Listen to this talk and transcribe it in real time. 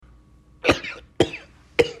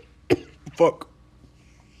fuck.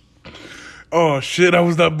 Oh, shit, I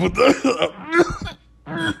was not...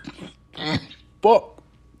 Fuck.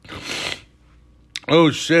 Oh,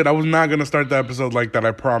 shit, I was not going to start the episode like that,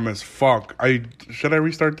 I promise. Fuck. Should I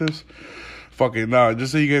restart this? Fuck it, nah,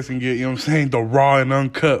 just so you guys can get, you know what I'm saying, the raw and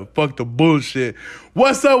uncut. Fuck the bullshit.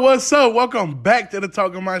 What's up? Welcome back to the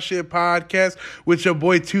Talking My Shit podcast with your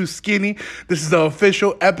boy Too Skinny. This is the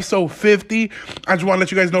official episode 50. I just want to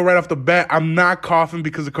let you guys know right off the bat, I'm not coughing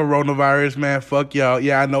because of coronavirus, man. Fuck y'all.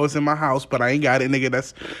 Yeah, I know it's in my house, but I ain't got it, nigga.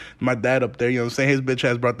 That's my dad up there, you know what I'm saying? His bitch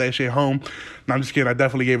ass brought that shit home. No, I'm just kidding. I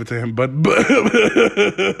definitely gave it to him, but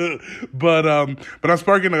I'm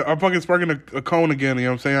fucking sparking a cone again, you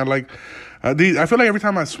know what I'm saying? I feel like every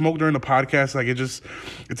time I smoke during the podcast, like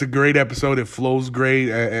it's a great episode. It flows great,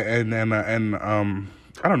 and I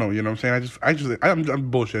don't know, you know what I'm saying? I'm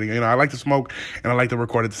bullshitting. You know, I like to smoke and I like to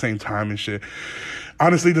record at the same time and shit.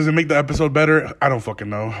 Honestly, does it make the episode better? I don't fucking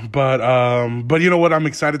know. But you know what? I'm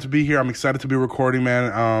excited to be here. I'm excited to be recording,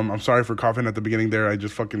 man. I'm sorry for coughing at the beginning there. I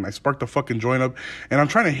sparked the fucking joint up, and I'm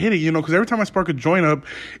trying to hit it, you know, because every time I spark a joint up,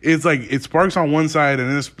 it's like it sparks on one side and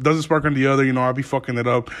then it doesn't spark on the other. You know, I'll be fucking it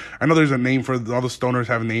up. I know there's a name for all the stoners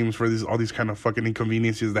have names for all these kind of fucking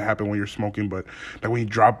inconveniences that happen when you're smoking, but like when you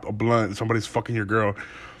drop a blunt and somebody's fucking your girl.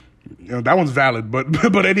 You know, that one's valid,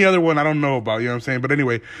 but any other one I don't know about, you know what I'm saying? But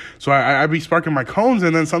anyway, so I be sparking my cones,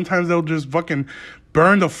 and then sometimes they'll just fucking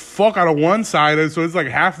burn the fuck out of one side, and so it's like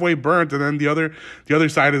halfway burnt, and then the other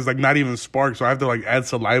side is like not even sparked, so I have to like add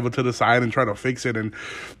saliva to the side and try to fix it, and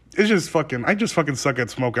it's just I just fucking suck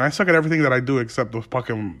at smoking. I suck at everything that I do except the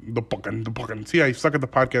fucking. See, I suck at the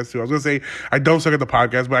podcast too. I was gonna say I don't suck at the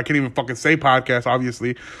podcast, but I can't even fucking say podcast,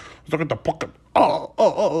 obviously. I suck at the fucking.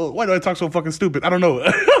 Why do I talk so fucking stupid? I don't know.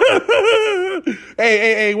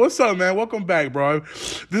 Hey, what's up, man? Welcome back, bro.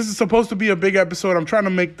 This is supposed to be a big episode. I'm trying to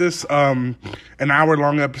make this an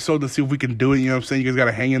hour-long episode to see if we can do it, you know what I'm saying? You guys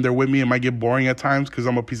gotta hang in there with me. It might get boring at times because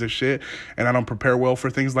I'm a piece of shit and I don't prepare well for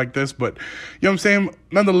things like this, but you know what I'm saying?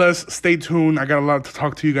 Nonetheless, stay tuned. I got a lot to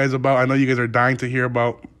talk to you guys about. I know you guys are dying to hear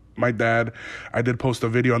about my dad. I did post a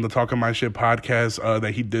video on the Talking My Shit podcast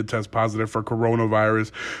that he did test positive for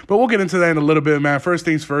coronavirus, but we'll get into that in a little bit, man. First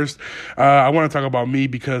things first, I want to talk about me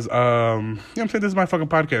because you know what I'm saying, this is my fucking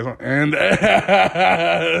podcast, and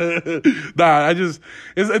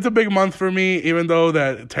it's a big month for me, even though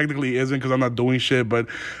that technically isn't because I'm not doing shit, but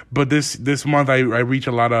this month I reach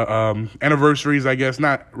a lot of anniversaries, I guess,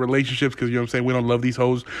 not relationships, because you know what I'm saying, we don't love these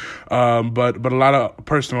hoes, but a lot of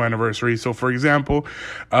personal anniversaries. So for example,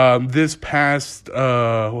 this past,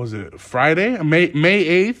 what was it, Friday, May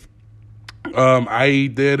 8th, I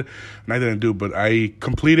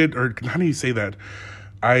completed, or how do you say that?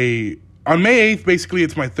 On May 8th, basically,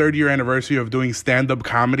 it's my 3rd-year anniversary of doing stand-up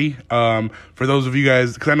comedy. For those of you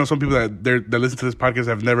guys, because I know some people that listen to this podcast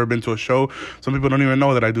have never been to a show. Some people don't even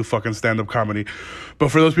know that I do fucking stand-up comedy. But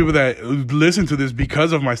for those people that listen to this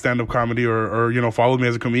because of my stand-up comedy or you know, followed me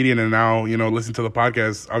as a comedian and now, you know, listen to the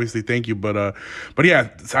podcast, obviously, thank you. But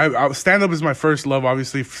yeah, stand-up is my first love.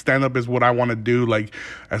 Obviously, stand-up is what I want to do, like,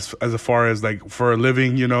 as far as, like, for a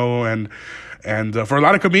living, you know, and for a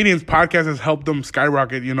lot of comedians, podcast has helped them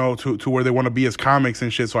skyrocket, you know, to where they want to be as comics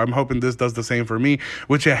and shit. So I'm hoping this does the same for me,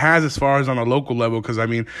 which it has as far as on a local level. Because I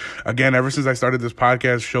mean, again, ever since I started this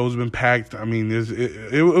podcast, shows been packed. I mean,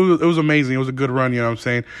 it was amazing. It was a good run, you know what I'm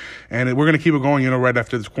saying? And we're gonna keep it going, you know, right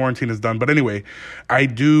after this quarantine is done. But anyway,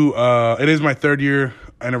 it is my 3rd-year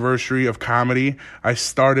anniversary of comedy. I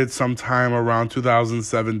started sometime around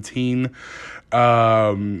 2017.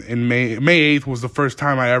 In May 8th was the first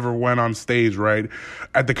time I ever went on stage, right,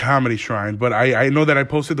 at the Comedy Shrine. But I know that I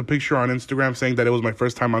posted the picture on Instagram saying that it was my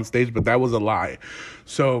first time on stage, but that was a lie.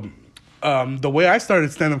 So the way I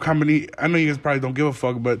started stand-up comedy, I know you guys probably don't give a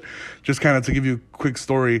fuck, but just kind of to give you a quick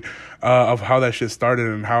story of how that shit started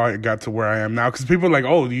and how I got to where I am now. Because people are like,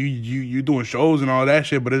 oh, you doing shows and all that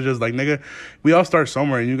shit, but it's just like, nigga, we all start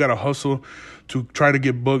somewhere, and you gotta hustle to try to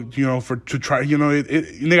get booked, you know,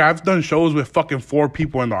 nigga, I've done shows with fucking 4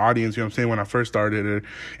 people in the audience, you know what I'm saying, when I first started it.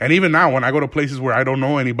 And even now, when I go to places where I don't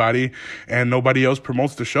know anybody and nobody else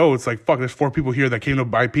promotes the show, it's like, fuck, there's 4 people here that came to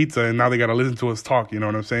buy pizza and now they gotta listen to us talk, you know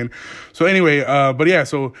what I'm saying? So anyway, but yeah,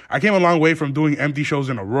 so I came a long way from doing empty shows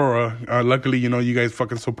in Aurora. Luckily, you know, you guys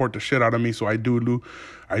fucking support the shit out of me, so I do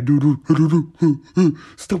I do.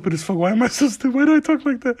 Stupid as fuck. Why am I so stupid? Why do I talk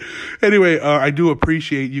like that? Anyway, I do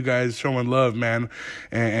appreciate you guys showing love, man,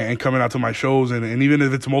 and coming out to my shows. And even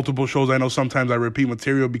if it's multiple shows, I know sometimes I repeat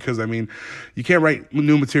material because, I mean, you can't write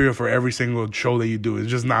new material for every single show that you do. It's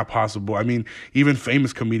just not possible. I mean, even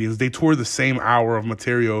famous comedians, they tour the same hour of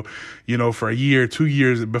material, you know, for a year, 2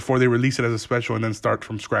 years before they release it as a special and then start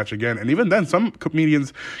from scratch again. And even then, some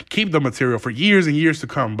comedians keep the material for years and years to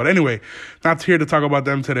come. But anyway, not here to talk about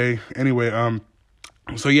them today. Anyway,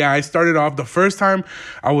 so yeah, I started off the first time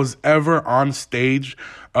I was ever on stage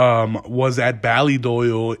was at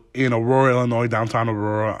Ballydoyle in Aurora, Illinois, downtown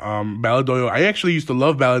Aurora. Ballydoyle, I actually used to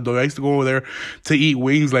love Ballydoyle. I used to go over there to eat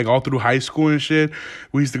wings like all through high school and shit.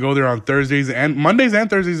 We used to go there on Thursdays and Mondays and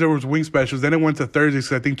Thursdays. There was wing specials. Then it went to Thursdays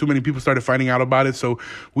because I think too many people started finding out about it. So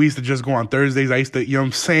we used to just go on Thursdays. I used to, you know what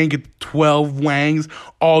I'm saying, get 12 wangs,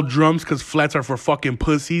 all drums because flats are for fucking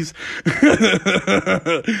pussies.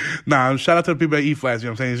 Nah, shout out to the people that eat flats. You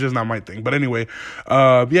know what I'm saying? It's just not my thing. But anyway,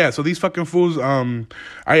 yeah, so these fucking fools,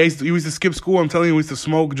 we used to skip school. I'm telling you, we used to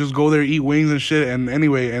smoke, just go there, eat wings and shit. And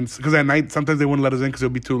anyway, and because at night, sometimes they wouldn't let us in because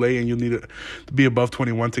it'll be too late and you need to be above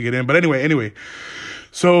 21 to get in. But anyway.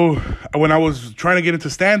 So when I was trying to get into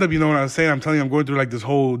stand-up, you know what I was saying? I'm telling you, I'm going through like this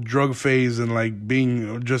whole drug phase and like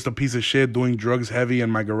being just a piece of shit, doing drugs heavy in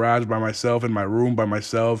my garage by myself, in my room by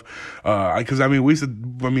myself. Because I don't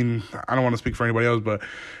want to speak for anybody else, but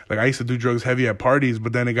like I used to do drugs heavy at parties,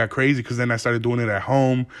 but then it got crazy because then I started doing it at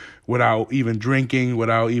home without even drinking,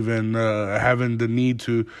 without even having the need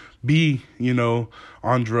to be, you know,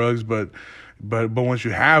 on drugs. But once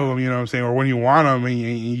you have them, you know what I'm saying, or when you want them and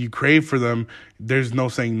you crave for them, there's no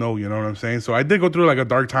saying no, you know what I'm saying? So I did go through like a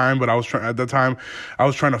dark time, but at the time I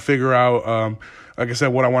was trying to figure out, like I said,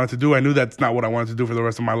 what I wanted to do. I knew that's not what I wanted to do for the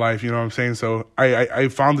rest of my life, you know what I'm saying? So I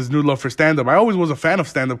found this new love for stand-up. I always was a fan of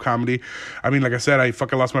stand-up comedy. I mean, like I said, I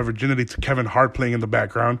fucking lost my virginity to Kevin Hart playing in the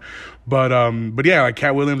background. But yeah, like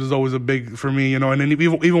Cat Williams is always a big for me, you know, and then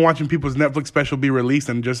even watching people's Netflix special be released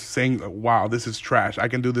and just saying, wow, this is trash. I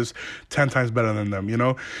can do this 10 times better than them, you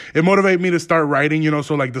know? It motivated me to start writing, you know,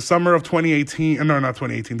 so like the summer of 2018, no, not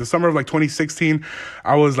 2018, the summer of like 2016,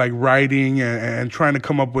 I was like writing and trying to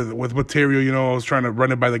come up with material, you know, I was trying to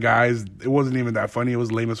run it by the guys. It wasn't even that funny. It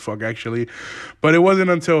was lame as fuck, actually. But it wasn't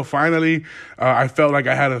until finally I felt like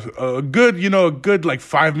I had a good like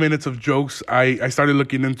 5 minutes of jokes. I started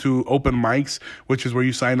looking into open mics, which is where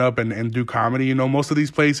you sign up and do comedy. You know, most of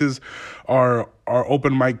these places are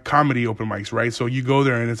open mics, right? So you go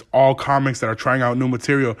there and it's all comics that are trying out new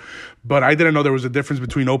material. But I didn't know there was a difference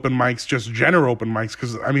between open mics, just general open mics.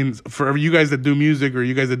 Because, I mean, for you guys that do music or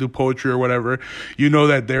you guys that do poetry or whatever, you know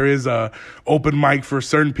that there is a open mic for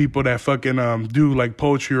certain people that fucking do like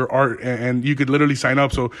poetry or art, and you could literally sign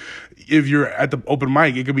up. So if you're at the open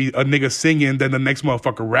mic, it could be a nigga singing, then the next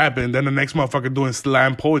motherfucker rapping, then the next motherfucker doing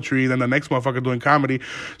slam poetry, then the next motherfucker doing comedy.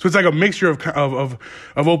 So it's like a mixture of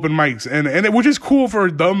open mics, and which is cool for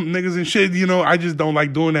dumb niggas and shit. You know, I just don't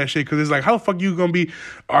like doing that shit because it's like, how the fuck you gonna be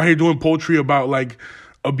out here doing poetry about like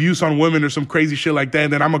abuse on women or some crazy shit like that,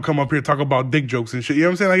 and then I'm gonna come up here talk about dick jokes and shit. You know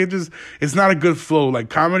what I'm saying? Like it's not a good flow. Like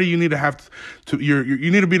comedy, you need to have to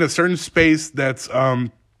you need to be in a certain space that's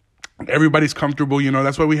everybody's comfortable, you know.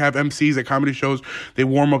 That's why we have MCs at comedy shows. They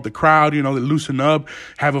warm up the crowd, you know, they loosen up,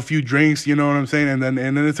 have a few drinks, you know what I'm saying? And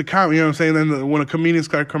then it's a comedy, you know what I'm saying? Then when a comedian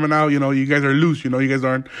start coming out, you know, you guys are loose, you know, you guys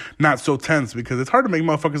aren't not so tense, because it's hard to make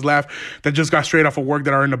motherfuckers laugh that just got straight off of work,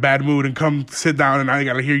 that are in a bad mood and come sit down and I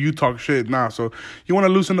gotta hear you talk shit. Nah, so you want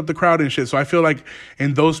to loosen up the crowd and shit. So I feel like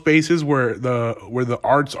in those spaces where the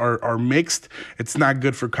arts are mixed, it's not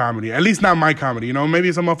good for comedy. At least not my comedy, you know. Maybe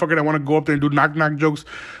it's a motherfucker that want to go up there and do knock jokes,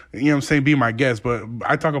 you know what I'm saying, be my guest. But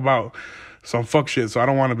I talk about some fuck shit, so I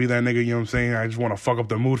don't want to be that nigga, you know what I'm saying? I just want to fuck up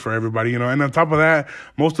the mood for everybody, you know. And on top of that,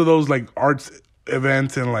 most of those like arts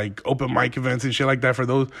events and like open mic events and shit like that,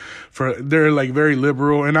 they're like very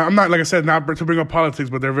liberal. And I'm not, like I said, not to bring up politics,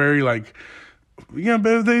 but they're very like, you know,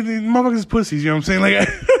 but they motherfuckers pussies, you know what I'm saying? Like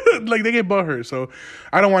like they get butthurt, so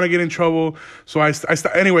I don't want to get in trouble. So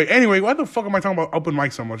anyway, why the fuck am I talking about open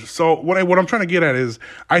mic so much? So what I'm trying to get at is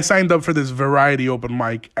I signed up for this variety open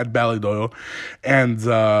mic at Ballydoyle, and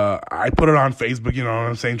I put it on Facebook, you know what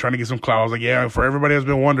I'm saying, trying to get some clout. I was like, yeah, for everybody that's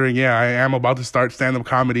been wondering, yeah, I am about to start stand-up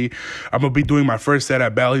comedy. I'm gonna be doing my first set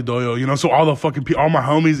at Ballydoyle, you know. So all the fucking all my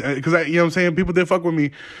homies, because you know what I'm saying, people did fuck with me, you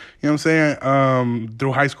know what I'm saying,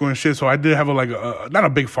 through high school and shit. So I did have not a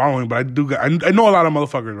big following, but I know a lot of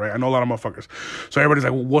motherfuckers, right? right? I know a lot of motherfuckers. So everybody's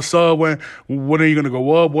like, what's up? When are you going to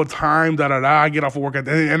go up? What time? Da, da, da. I get off of work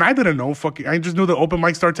and I didn't know. I just knew the open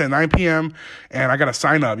mic starts at 9 p.m. and I got to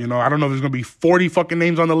sign up. You know, I don't know if there's going to be 40 fucking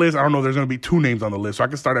names on the list. I don't know if there's going to be 2 names on the list. So I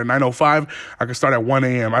can start at 9:05. I can start at 1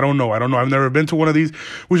 a.m. I don't know. I've never been to one of these,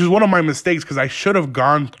 which is one of my mistakes because I should have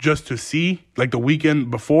gone just to see like the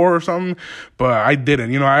weekend before or something, but I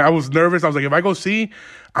didn't. You know, I was nervous. I was like, if I go see,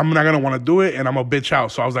 I'm not going to want to do it and I'm a bitch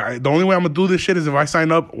out. So I was like, the only way I'm going to do this shit is if I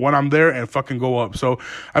sign up when I'm there and fucking go up. So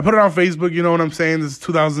I put it on Facebook, you know what I'm saying? This is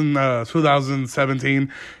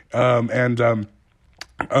 2017.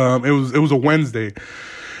 It was a Wednesday.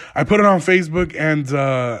 I put it on Facebook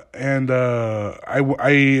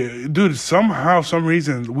dude, somehow, some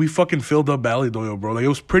reason, we fucking filled up Ballydoyle, bro. Like, it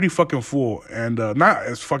was pretty fucking full, and not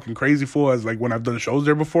as fucking crazy full as like when I've done shows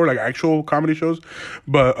there before, like actual comedy shows.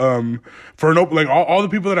 But for an open, like all the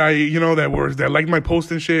people that I, you know, that liked my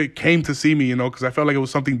post and shit came to see me, you know, because I felt like it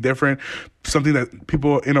was something different, something that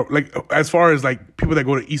people, you know, like as far as like people that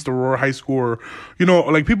go to East Aurora High School, or, you know,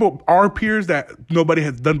 like people, our peers that nobody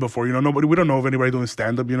has done before, you know, we don't know of anybody doing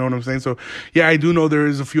stand up, you know what I'm saying? So yeah, I do know there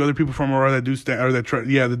is a few other people from Aurora that do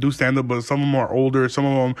that do stand up, but some of them are older, some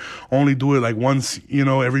of them only do it like once, you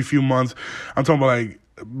know, every few months. I'm talking about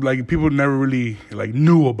like people never really like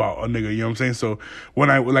knew about a nigga, you know what I'm saying? So when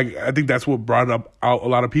I think that's what brought out a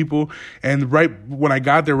lot of people. And right when I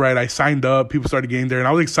got there, right, I signed up, people started getting there, and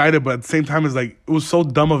I was excited, but at the same time, it's like, it was so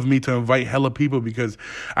dumb of me to invite hella people because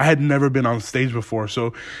I had never been on stage before.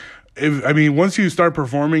 So once you start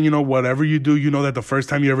performing, you know, whatever you do, you know that the first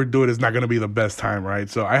time you ever do it is not going to be the best time, right?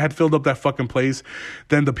 So I had filled up that fucking place.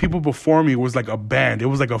 Then the people before me was like a band. It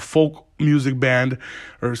was like a folk music band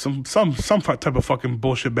or some type of fucking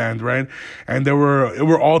bullshit band, right? And it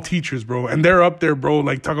were all teachers, bro. And they're up there, bro,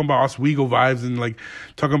 like talking about Oswego vibes and like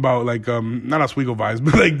talking about like not Oswego vibes,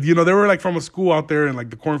 but like, you know, they were like from a school out there in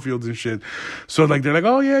like the cornfields and shit. So like they're like,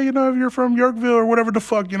 oh yeah, you know, if you're from Yorkville or whatever the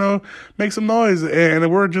fuck, you know, make some noise.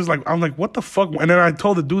 And we're just like, I'm like, what the fuck? And then I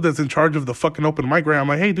told the dude that's in charge of the fucking open mic, right? I'm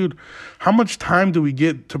like, hey, dude, how much time do we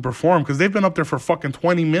get to perform? Because they've been up there for fucking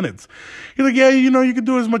 20 minutes. He's like, yeah, you know, you can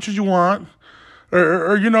do as much as you want.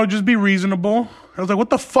 Or you know, just be reasonable. I was like, what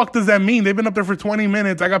the fuck does that mean? They've been up there for 20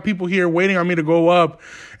 minutes. I got people here waiting on me to go up.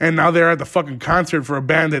 And now they're at the fucking concert for a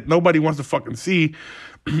band that nobody wants to fucking see.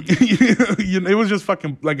 You know, it was just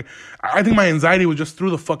fucking like, I think my anxiety was just through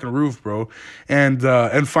the fucking roof, bro. And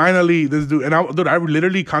finally this dude, and I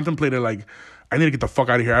literally contemplated like, I need to get the fuck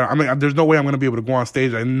out of here. I mean, there's no way I'm going to be able to go on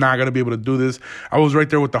stage. I'm not going to be able to do this. I was right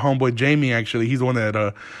there with the homeboy Jamie, actually. He's the one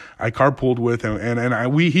that I carpooled with.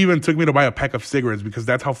 He even took me to buy a pack of cigarettes because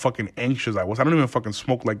that's how fucking anxious I was. I don't even fucking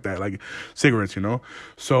smoke like that, like cigarettes, you know?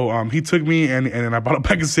 So he took me and I bought a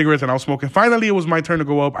pack of cigarettes and I was smoking. Finally, it was my turn to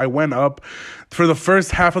go up. I went up. For the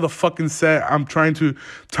first half of the fucking set, I'm trying to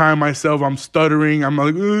time myself. I'm stuttering. I'm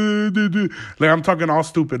like, like I'm talking all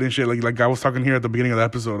stupid and shit. Like I was talking here at the beginning of the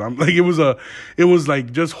episode. I'm like, it was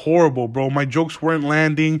like just horrible, bro. My jokes weren't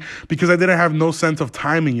landing because I didn't have no sense of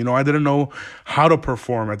timing, you know? I didn't know how to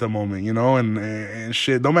perform at the moment, you know? And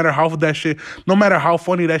shit, no matter how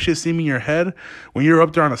funny that shit seems in your head, when you're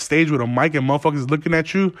up there on a stage with a mic and motherfuckers looking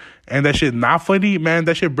at you and that shit not funny, man,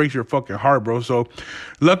 that shit breaks your fucking heart, bro. So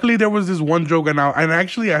luckily there was this one joke, and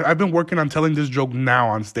actually I've been working on telling this joke now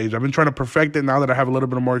on stage. I've been trying to perfect it now that I have a little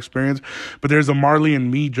bit more experience. But there's a Marley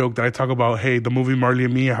and Me joke that I talk about, hey, the movie Marley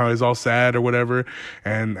and Me, how it's all sad or whatever.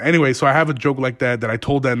 And anyway, so I have a joke like that I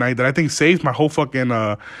told that night that I think saved my whole fucking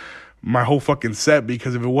set,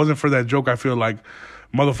 because if it wasn't for that joke, I feel like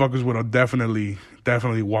motherfuckers would have definitely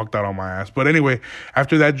walked out on my ass. But anyway,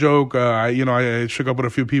 after that joke, I shook up with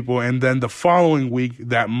a few people, and then the following week,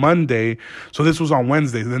 that Monday, so this was on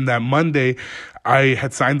Wednesday, then that Monday, I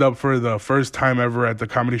had signed up for the first time ever at the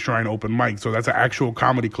Comedy Shrine open mic. So that's an actual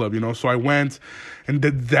comedy club, you know? So I went, and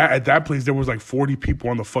at that place, there was like 40 people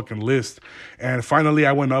on the fucking list. And finally,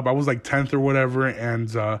 I went up. I was like 10th or whatever,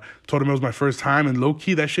 and told him it was my first time. And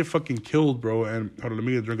low-key, that shit fucking killed, bro. And hold on, let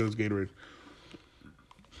me get a drink of this Gatorade.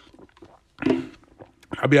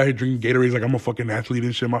 I be out here drinking Gatorades like I'm a fucking athlete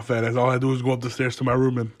and shit. My fat ass. All I do is go up the stairs to my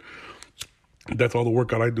room, and that's all the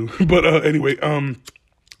workout I do. But anyway,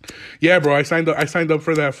 yeah, bro, I signed up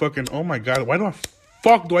for that fucking. Oh my god, why the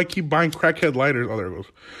fuck do I keep buying crackhead lighters? Oh, there it goes.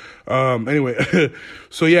 Anyway,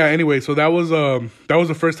 so yeah. Anyway, so that was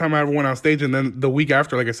the first time I ever went on stage, and then the week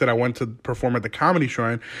after, like I said, I went to perform at the Comedy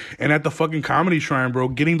Shrine, and at the fucking Comedy Shrine, bro,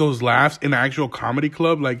 getting those laughs in an actual comedy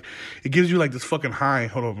club, like it gives you like this fucking high.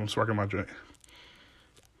 Hold on, I'm sparking my joint.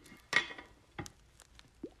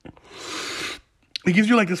 It gives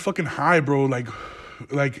you like this fucking high, bro. Like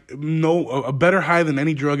a better high than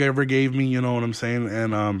any drug ever gave me. You know what I'm saying?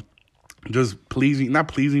 And just not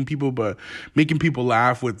pleasing people, but making people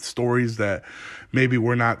laugh with stories that maybe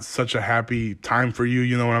were not such a happy time for you.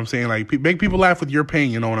 You know what I'm saying? Like, make people laugh with your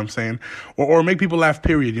pain. You know what I'm saying? Or make people laugh,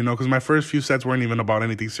 period. You know, because my first few sets weren't even about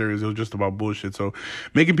anything serious. It was just about bullshit. So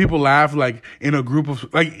making people laugh, like, in a group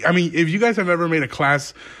of, like, I mean, if you guys have ever made a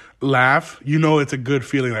class laugh, you know it's a good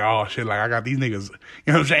feeling. Like, oh shit, like, I got these niggas,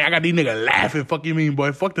 you know what I'm saying? I got these niggas laughing. Fuck you mean,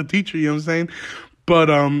 boy? Fuck the teacher, you know what I'm saying?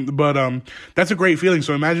 But that's a great feeling.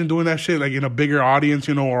 So imagine doing that shit like in a bigger audience,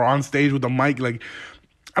 you know, or on stage with a mic. Like,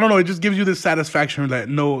 I don't know, it just gives you this satisfaction that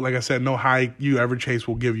like I said, no high you ever chase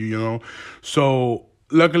will give you, you know. So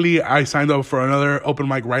luckily I signed up for another open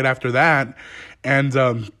mic right after that, and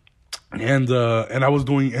I was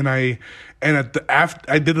doing I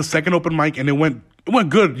did the second open mic, and it went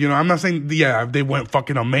good, you know. I'm not saying, yeah, they went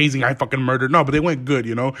fucking amazing, I fucking murdered. No, but they went good,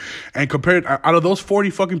 you know. And compared, out of those 40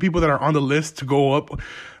 fucking people that are on the list to go up,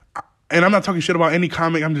 and I'm not talking shit about any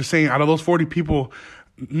comic, I'm just saying, out of those 40 people,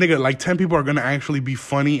 nigga, like 10 people are gonna actually be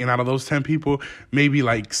funny, and out of those 10 people, maybe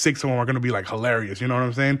like 6 of them are gonna be like hilarious, you know what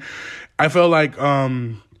I'm saying? I felt like,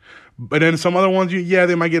 but then some other ones,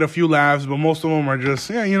 they might get a few laughs, but most of them are just,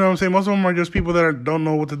 you know what I'm saying? Most of them are just people that don't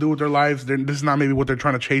know what to do with their lives. This is not maybe what they're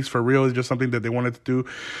trying to chase for real. It's just something that they wanted to do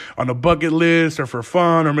on a bucket list or for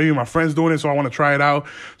fun, or maybe my friend's doing it, so I want to try it out.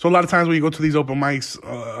 So a lot of times when you go to these open mics,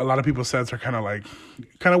 a lot of people's sets are kind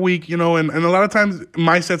of weak, you know, and a lot of times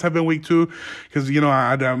my sets have been weak too, because, you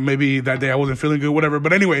know, maybe that day I wasn't feeling good, whatever.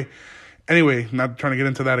 But anyway, not trying to get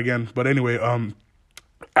into that again. But anyway,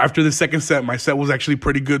 after the second set, my set was actually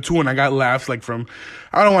pretty good too, and I got laughs like from,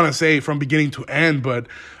 I don't want to say from beginning to end, but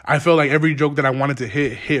I felt like every joke that I wanted to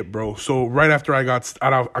hit, bro. So right after I got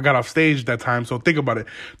off stage that time. So think about it.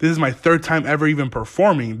 This is my third time ever even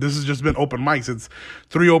performing. This has just been open mics. It's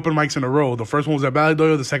 3 open mics in a row. The first one was at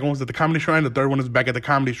Valladolid. The second one was at the Comedy Shrine. The third one is back at the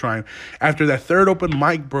Comedy Shrine. After that third open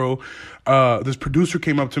mic, bro, this producer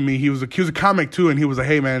came up to me. He was a comic too, and he was like,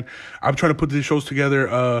 "Hey man, I'm trying to put these shows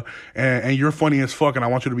together, and you're funny as fuck, and I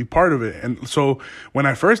want you to be part of it." And so when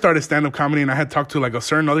I first started stand-up comedy, and I had talked to like a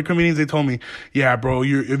certain other comedians, they told me, "Yeah, bro,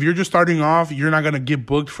 if you're just starting off, you're not gonna get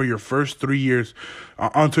booked for your first 3 years.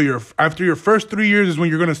 After your first 3 years is when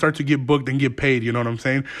you're gonna start to get booked and get paid." You know what I'm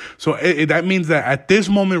saying? So that means that at this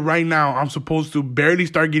moment right now, I'm supposed to barely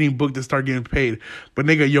start getting booked and start getting paid. But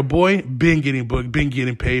nigga, your boy been getting booked, been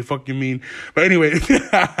getting paid. Fuck you mean? But anyway,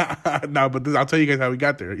 I'll tell you guys how we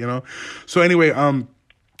got there. You know. So anyway,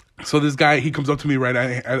 so this guy, he comes up to me right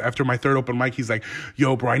after my third open mic. He's like,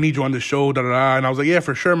 "Yo, bro, I need you on the show, da da da." And I was like, "Yeah,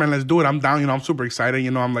 for sure, man. Let's do it. I'm down. You know, I'm super excited.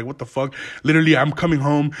 You know, I'm like, what the fuck? Literally, I'm coming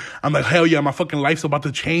home. I'm like, hell yeah, my fucking life's about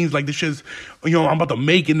to change. Like, this shit's, you know, I'm about to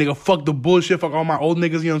make it, nigga. Fuck the bullshit. Fuck all my old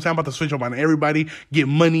niggas. You know what I'm saying? I'm about to switch up on everybody, get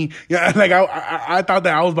money." Yeah, like, I thought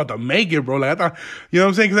that I was about to make it, bro. Like, I thought, you know what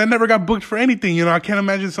I'm saying? Because I never got booked for anything. You know, I can't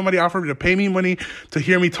imagine somebody offered to pay me money to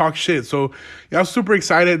hear me talk shit. So, yeah, I was super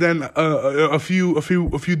excited. Then a few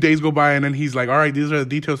days go by, and then he's like, "All right, these are the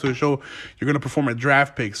details to the show. You're going to perform at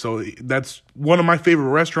Draft Pick." So that's one of my favorite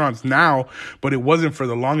restaurants now, but it wasn't for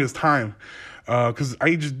the longest time because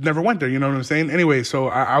I just never went there. You know what I'm saying? Anyway, so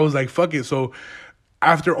I was like, fuck it. So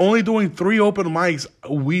after only doing 3 open mics,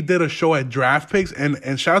 we did a show at Draft Picks.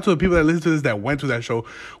 And shout out to the people that listen to this that went to that show.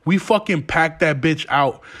 We fucking packed that bitch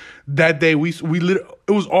out. That day, it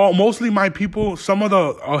was all mostly my people, some of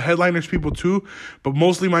the headliners people too, but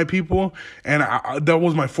mostly my people. And that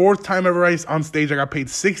was my 4th time ever on stage. I got paid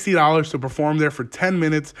 $60 to perform there for 10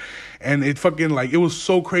 minutes. And it fucking, like, it was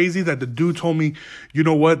so crazy that the dude told me, "You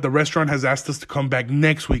know what? The restaurant has asked us to come back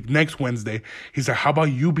next week, next Wednesday." He's like, "How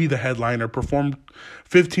about you be the headliner, perform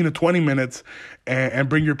 15 to 20 minutes and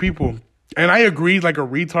bring your people?" And I agreed like a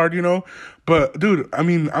retard, you know. But, dude, I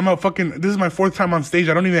mean, this is my 4th time on stage.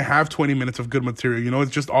 I don't even have 20 minutes of good material, you know? It's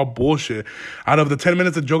just all bullshit. Out of the 10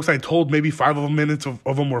 minutes of jokes I told, maybe 5 of minutes of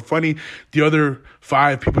them were funny. The other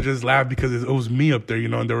 5, people just laughed because it was me up there, you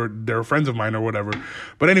know, and they were friends of mine or whatever.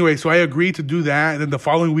 But anyway, so I agreed to do that. And then the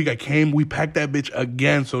following week I came, we packed that bitch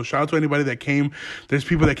again. So shout out to anybody that came. There's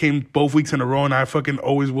people that came both weeks in a row, and I fucking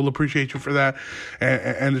always will appreciate you for that.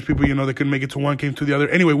 And there's people, you know, that couldn't make it to one, came to the other.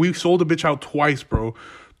 Anyway, we sold the bitch out twice, bro.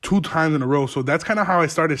 2 times in a row. So that's kind of how I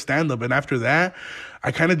started stand-up. And after that, I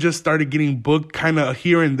kind of just started getting booked kind of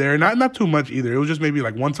here and there. Not too much either. It was just maybe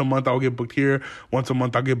like once a month I'll get booked here. Once a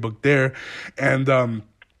month I'll get booked there. And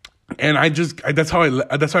And that's how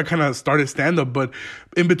I kind of started stand up. But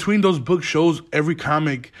in between those book shows, every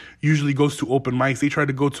comic usually goes to open mics. They try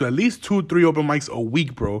to go to at least 2-3 open mics a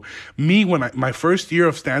week, bro. Me, my first year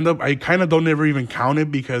of stand up, I kind of don't ever even count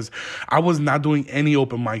it because I was not doing any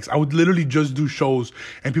open mics. I would literally just do shows,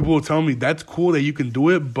 and people will tell me that's cool that you can do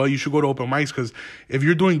it, but you should go to open mics because if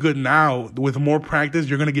you're doing good now with more practice,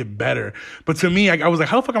 you're gonna get better. But to me, I was like,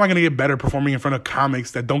 how the fuck am I gonna get better performing in front of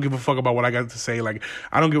comics that don't give a fuck about what I got to say? Like,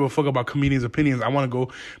 I don't give a fuck about comedians' opinions. I want to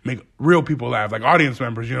go make real people laugh, like audience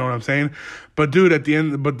members. You know what I'm saying? But dude,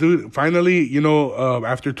 finally,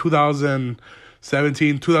 after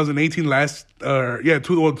 2017, 2018,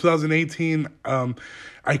 2018,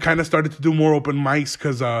 I kind of started to do more open mics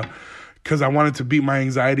because I wanted to beat my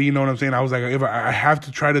anxiety. You know what I'm saying? I was like, if I have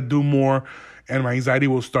to try to do more, and my anxiety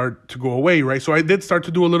will start to go away, right? So I did start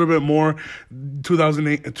to do a little bit more.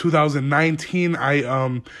 2019,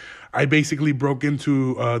 I basically broke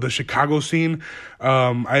into the Chicago scene.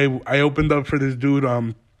 I opened up for this dude,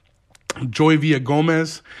 Joey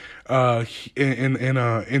Villagomez.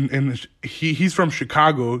 He's from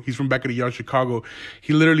Chicago. He's from back of the yard, Chicago.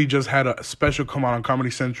 He literally just had a special come out on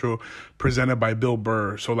Comedy Central presented by Bill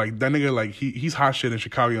Burr. So like that nigga, like he's hot shit in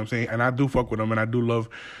Chicago, you know what I'm saying? And I do fuck with him and I do love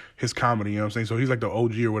his comedy, you know what I'm saying? So he's like the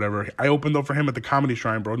OG or whatever. I opened up for him at the Comedy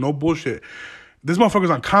Shrine, bro. No bullshit. This motherfucker's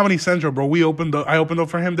on Comedy Central, bro. I opened up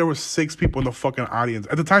for him. There were 6 people in the fucking audience.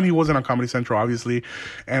 At the time, he wasn't on Comedy Central, obviously.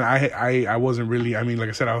 And I wasn't really, I mean, like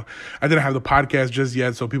I said, I didn't have the podcast just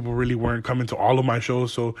yet, so people really weren't coming to all of my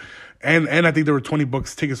shows. So, and I think there were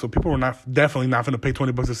 $20 tickets, so people were definitely not going to pay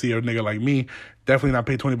 $20 to see a nigga like me. Definitely not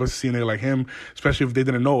pay $20 to see a nigga like him, especially if they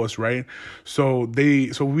didn't know us, right? So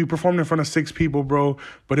we performed in front of 6 people, bro.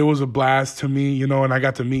 But it was a blast to me, and I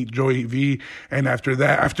got to meet Joey V. And after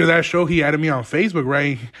that show, he added me on Facebook,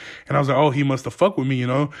 right? And I was like, oh, he must have fucked with me,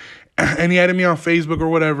 And he added me on Facebook or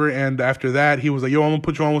whatever. And after that, he was like, yo, I'm gonna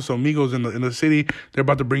put you on with some amigos in the city. They're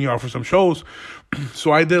about to bring you out for some shows.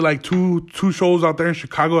 So I did like two shows out there in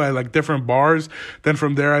Chicago at like different bars. Then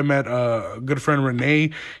from there, I met a good friend,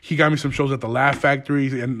 Renee. He got me some shows at the Laugh Factory.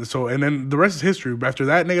 And then the rest is history. After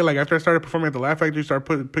that, nigga, like after I started performing at the Laugh Factory, started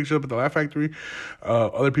putting pictures up at the Laugh Factory,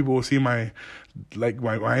 other people will see my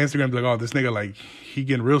Instagram, like, oh, this nigga, like, he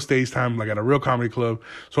getting real stage time, like, at a real comedy club.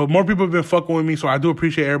 So more people have been fucking with me, so I do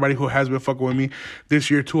appreciate everybody who has been fucking with me. This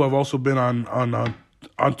year, too, I've also been on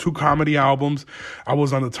 2 comedy albums. I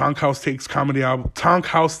was on the Tonk House Tapes comedy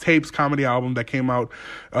album that came out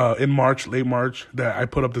in late March, that I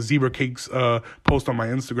put up the Zebra Cakes post on my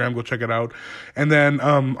Instagram. Go check it out. And then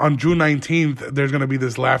on June 19th, there's going to be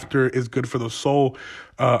this Laughter is Good for the Soul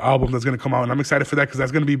album that's going to come out. And I'm excited for that because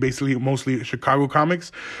that's going to be basically mostly Chicago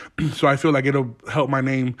comics. So I feel like it'll help my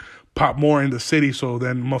name pop more in the city, so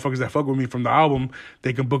then motherfuckers that fuck with me from the album,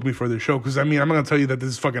 they can book me for their show. Because, I mean, I'm not going to tell you that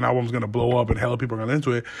this fucking album's going to blow up and hella people are going to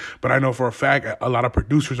into it, but I know for a fact a lot of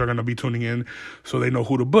producers are going to be tuning in, so they know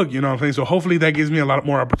who to book, you know what I'm saying? So hopefully that gives me a lot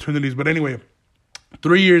more opportunities. But anyway,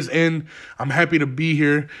 3 years in, I'm happy to be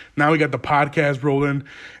here. Now we got the podcast rolling,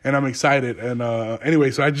 and I'm excited. And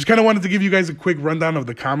anyway, so I just kind of wanted to give you guys a quick rundown of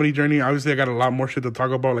the comedy journey. Obviously, I got a lot more shit to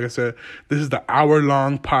talk about. Like I said, this is the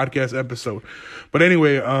hour-long podcast episode. But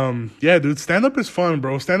anyway, yeah, dude, stand-up is fun,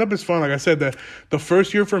 bro. Stand-up is fun. Like I said, the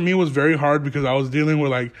first year for me was very hard because I was dealing with,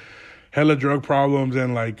 like, hella drug problems,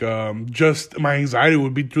 and like just my anxiety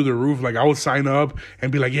would be through the roof. Like I would sign up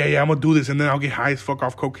and be like, yeah, I'm gonna do this, and then I'll get high as fuck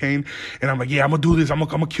off cocaine, and I'm like, yeah, I'm gonna do this, I'm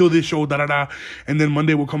gonna kill this show, and then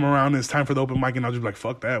Monday will come around and it's time for the open mic, and I'll just be like,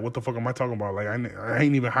 fuck that, what the fuck am I talking about? Like I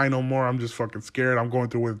ain't even high no more. I'm just fucking scared. I'm going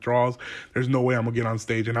through withdrawals. There's no way I'm gonna get on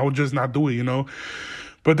stage, and I would just not do it,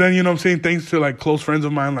 But then, you know what I'm saying, thanks to, like, close friends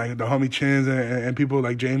of mine, like the homie Chins and people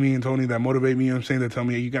like Jamie and Tony that motivate me, you know what I'm saying, that tell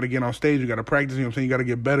me, hey, you got to get on stage, you got to practice, you know what I'm saying, you got to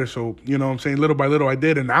get better. So, you know what I'm saying, little by little I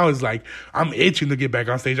did, and now it's like, I'm itching to get back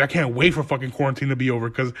on stage. I can't wait for fucking quarantine to be over,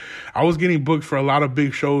 because I was getting booked for a lot of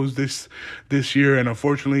big shows this year, and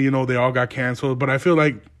unfortunately, they all got canceled. But I feel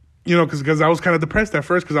like, because I was kind of depressed at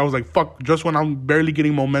first, because I was like, fuck, just when I'm barely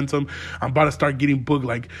getting momentum, I'm about to start getting booked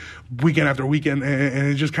like weekend after weekend, and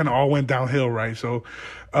it just kind of all went downhill, right? So,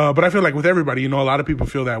 but I feel like with everybody, a lot of people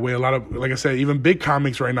feel that way. A lot of, like I said, even big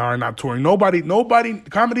comics right now are not touring. Nobody,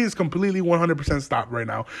 comedy is completely 100% stopped right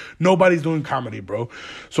now. Nobody's doing comedy, bro.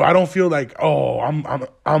 So I don't feel like, I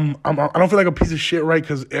don't feel like a piece of shit, right?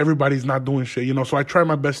 Because everybody's not doing shit, So I try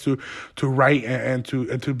my best to write and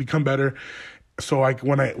to become better. So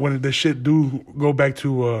when the shit do go back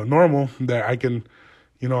to normal, that I can,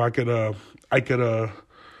 I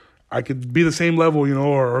could be the same level,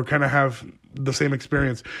 or kind of have the same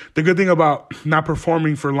experience. The good thing about not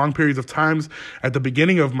performing for long periods of times at the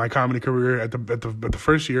beginning of my comedy career at the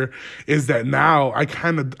first year is that now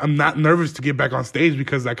I'm not nervous to get back on stage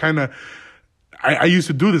because I used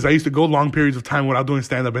to do this. I used to go long periods of time without doing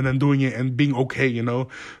stand-up and then doing it and being okay, you know?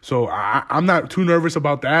 So I'm not too nervous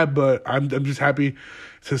about that, but I'm just happy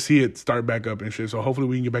to see it start back up and shit. So hopefully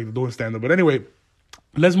we can get back to doing stand-up. But anyway,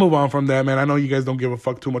 let's move on from that, man. I know you guys don't give a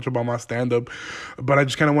fuck too much about my stand-up, but I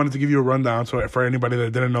just kind of wanted to give you a rundown so for anybody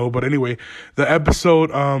that didn't know. But anyway, the episode...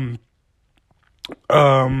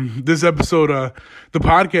 this episode, the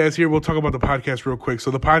podcast here, we'll talk about the podcast real quick.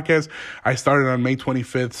 So the podcast I started on May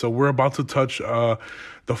 25th. So we're about to touch,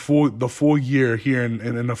 the full year here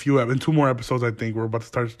in a few, in 2 more episodes, I think we're about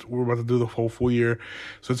to do the whole full year.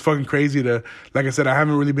 So it's fucking crazy like I said, I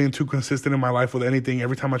haven't really been too consistent in my life with anything.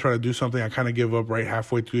 Every time I try to do something, I kind of give up right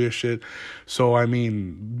halfway through this shit. So, I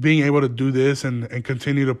mean, being able to do this and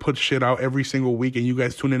continue to put shit out every single week and you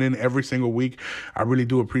guys tuning in every single week, I really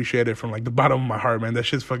do appreciate it from like the bottom of my heart, man. That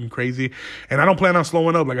shit's fucking crazy. And I don't plan on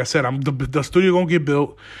slowing up. Like I said, the studio gonna get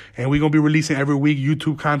built and we're gonna be releasing every week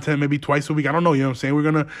YouTube content, maybe twice a week. I don't know, you know what I'm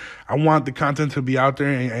saying? I want the content to be out there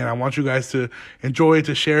and I want you guys to enjoy it,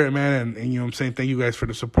 to share it, man. And you know what I'm saying? Thank you guys for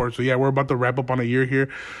the support. So yeah, we're about to wrap up on a year here.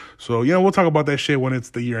 So, you know, we'll talk about that shit when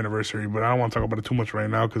it's the year anniversary, but I don't want to talk about it too much right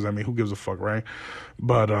now because, I mean, who gives a fuck, right?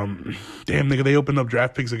 But, damn, nigga, they opened up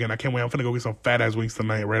Draft Picks again. I can't wait. I'm finna go get some fat-ass wings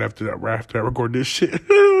tonight right after I record this shit.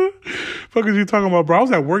 Fuck is you talking about, bro? I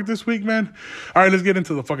was at work this week, man. All right, let's get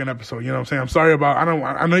into the fucking episode. You know what I'm saying? I'm sorry about,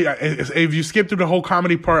 I know if you skip through the whole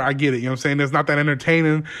comedy part, I get it. You know what I'm saying? It's not that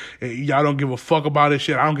entertaining. Y'all don't give a fuck about it,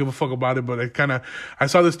 shit. I don't give a fuck about it, but I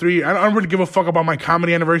saw this I don't really give a fuck about my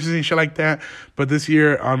comedy anniversaries and shit like that. But this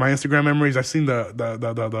year on my Instagram memories, I seen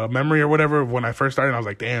the memory or whatever of when I first started. And I was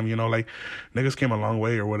like, damn, you know, like niggas came a long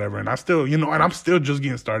way or whatever. And I still, you know, and I'm still just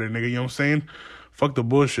getting started, nigga. You know what I'm saying? Fuck the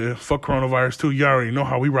bullshit. Fuck coronavirus too. You already know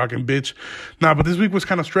how we rocking, bitch. Nah, but this week was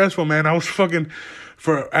kind of stressful, man. I was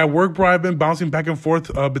at work, bro. I've been bouncing back and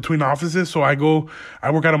forth between offices. So I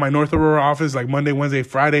work out of my North Aurora office like Monday, Wednesday,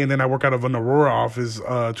 Friday, and then I work out of an Aurora office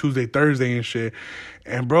Tuesday, Thursday and shit.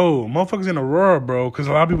 And bro, motherfuckers in Aurora, bro, because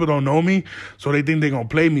a lot of people don't know me, so they think they gonna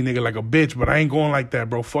play me, nigga, like a bitch. But I ain't going like that,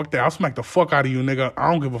 bro. Fuck that. I'll smack the fuck out of you, nigga.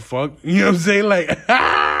 I don't give a fuck. You know what I'm saying? Like,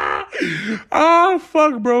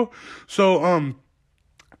 fuck, bro. So,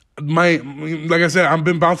 like I said, I've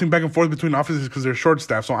been bouncing back and forth between offices because they're short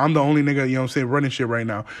staffed. So I'm the only nigga, you know what I'm saying, running shit right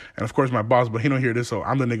now. And of course my boss, but he don't hear this, so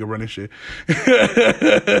I'm the nigga running shit.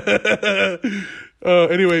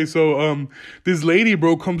 Anyway, so this lady,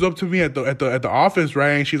 bro, comes up to me at the office,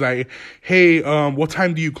 right? And she's like, "Hey, what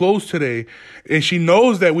time do you close today?" And she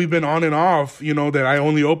knows that we've been on and off, you know, that I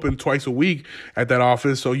only open twice a week at that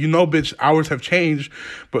office. So, you know, bitch, hours have changed.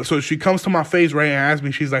 But so she comes to my face, right, and asks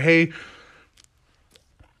me, she's like, "Hey,"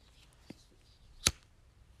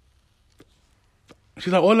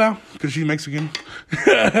 she's like, "Hola," because she's Mexican.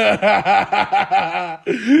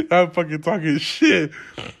 I'm fucking talking shit.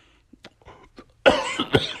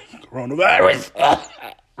 Coronavirus.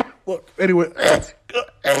 Well, anyway.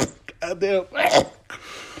 Goddamn.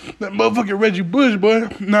 That motherfucking Reggie Bush, boy.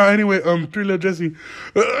 Nah, anyway, 3 Little Jesse.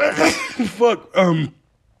 Fuck.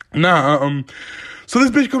 So this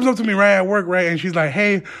bitch comes up to me right at work, right? And she's like,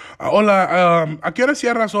 "Hey, hola, ¿a qué hora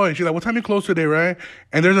cierras hoy?" She's like, "What time you close today, right?"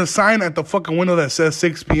 And there's a sign at the fucking window that says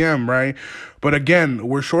 6 p.m., right? But again,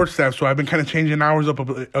 we're short-staffed, so I've been kind of changing hours up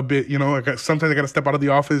a bit, you know? Sometimes I got to step out of the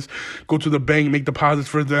office, go to the bank, make deposits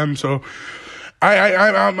for them, so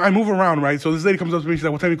I move around, right? So this lady comes up to me, she's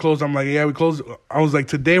like, "What time you close?" I'm like, "Yeah, we close." I was like,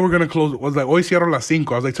 "Today we're going to close." I was like, "Hoy cierro las 5."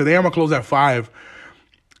 I was like, "Today I'm going to close at 5."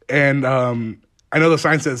 And I know the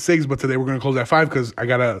sign says 6, but today we're going to close at 5 because I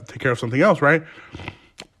got to take care of something else, right?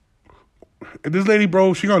 And this lady,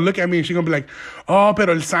 bro, she going to look at me and she going to be like, "Oh,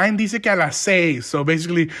 pero el sign dice que a las 6." So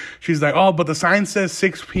basically, she's like, "Oh, but the sign says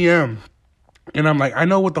 6 p.m. And I'm like, "I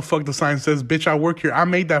know what the fuck the sign says. Bitch, I work here. I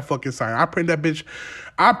made that fucking sign. I printed that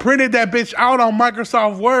bitch out on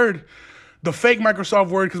Microsoft Word. The fake Microsoft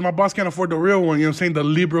Word, because my boss can't afford the real one, you know what I'm saying? The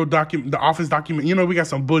Libro document, the Office document. You know, we got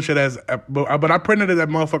some bullshit but I printed that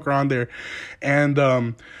motherfucker on there. And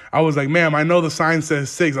I was like, "Ma'am, I know the sign says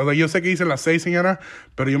 6. I was like, "Yo sé que dice las 6, señora,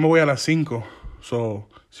 pero yo me voy a las 5. So,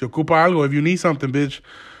 si ocupa algo, if you need something, bitch,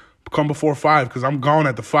 come before 5, because I'm gone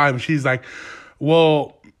at the 5. And she's like,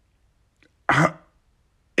 "Well,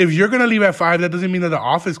 if you're going to leave at 5, that doesn't mean that the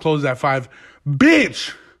office closes at 5.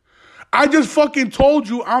 Bitch! I just fucking told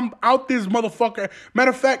you I'm out this motherfucker. Matter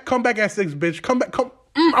of fact, come back at 6, bitch. Come back.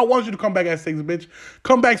 I want you to come back at 6, bitch.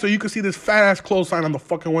 Come back so you can see this fat ass close sign on the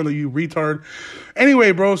fucking window, you retard.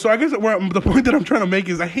 Anyway, bro, so I guess the point that I'm trying to make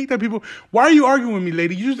is I hate that people, why are you arguing with me,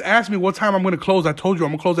 lady? You just asked me what time I'm going to close. I told you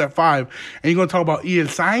I'm going to close at 5. And you're going to talk about, el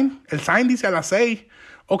sign? El sign dice a las 6.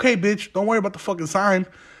 Okay, bitch, don't worry about the fucking sign.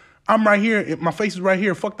 I'm right here. My face is right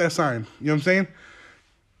here. Fuck that sign. You know what I'm saying?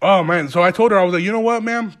 Oh, man. So I told her, I was like, you know what,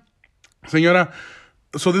 ma'am? Señora,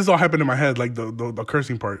 so this all happened in my head, like the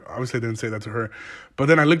cursing part. Obviously, I didn't say that to her. But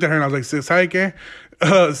then I looked at her and I was like, ¿sabe qué?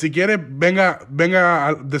 Si quiere, venga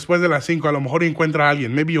después de las 5. A lo mejor encuentra a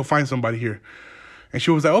alguien. Maybe you'll find somebody here. And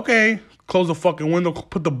she was like, okay. Close the fucking window.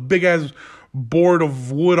 Put the big-ass board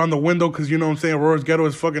of wood on the window because, you know what I'm saying, Aurora's ghetto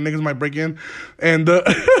as fucking niggas might break in. And,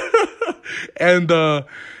 and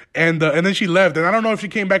then she left. And I don't know if she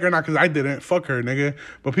came back or not because I didn't. Fuck her, nigga.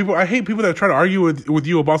 But I hate people that try to argue with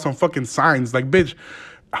you about some fucking signs. Like, bitch,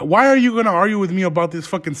 why are you going to argue with me about this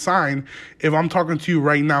fucking sign if I'm talking to you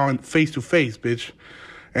right now and face to face, bitch?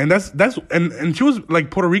 And and she was like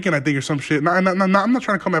Puerto Rican, I think, or some shit. No, I'm not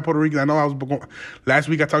trying to come at Puerto Rican. I know last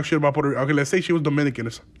week I talked shit about Puerto Rican. Okay, let's say she was Dominican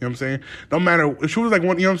or something. You know what I'm saying? Don't matter. She was like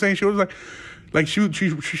one, you know what I'm saying? She was like she you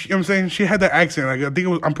know what I'm saying? She had that accent. Like, I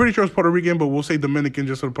think I'm pretty sure it was Puerto Rican, but we'll say Dominican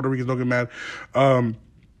just so the Puerto Ricans don't get mad.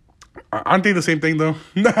 Aren't they the same thing though?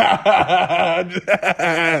 Nah,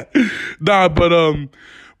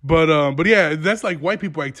 but yeah, that's like white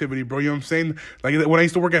people activity, bro. You know what I'm saying? Like when I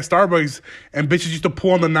used to work at Starbucks and bitches used to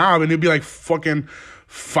pull on the knob and it'd be like fucking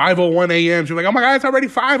 5:01 a.m. She's like, oh my God, it's already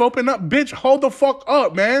 5. Open up, bitch. Hold the fuck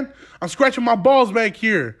up, man. I'm scratching my balls back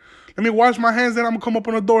here. Let me wash my hands, then I'm gonna come up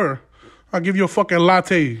on the door. I'll give you a fucking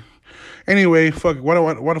latte. Anyway, fuck, what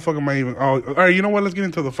the fuck am I even... Oh, all right, you know what? Let's get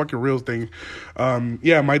into the fucking real thing.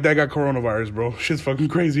 Yeah, my dad got coronavirus, bro. Shit's fucking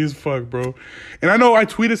crazy as fuck, bro. And I know I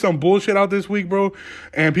tweeted some bullshit out this week, bro,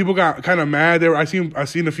 and people got kind of mad. I seen a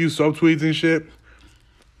few subtweets and shit.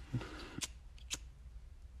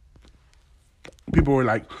 People were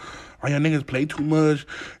like, oh, y'all niggas play too much.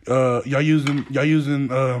 Y'all using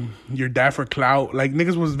your dad for clout. Like,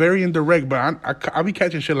 niggas was very indirect, but I be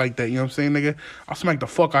catching shit like that. You know what I'm saying, nigga? I'll smack the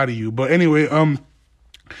fuck out of you. But anyway,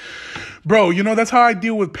 bro, you know, that's how I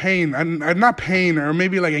deal with pain. And not pain, or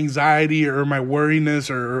maybe like anxiety or my worriness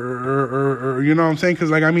or you know what I'm saying? Because,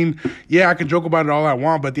 like, I mean, yeah, I can joke about it all I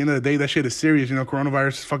want, but at the end of the day, that shit is serious. You know,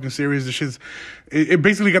 coronavirus is fucking serious. This shit's... It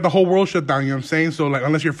basically got the whole world shut down, you know what I'm saying? So, like,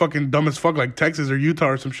 unless you're fucking dumb as fuck, like Texas or Utah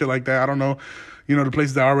or some shit like that, I don't know. You know, the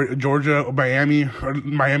places that are Georgia or Miami. Or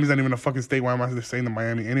Miami's not even a fucking state. Why am I saying the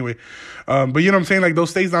Miami? Anyway. But you know what I'm saying? Like, those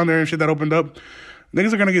states down there and shit that opened up,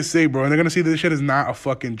 niggas are gonna get sick, bro. And they're gonna see that this shit is not a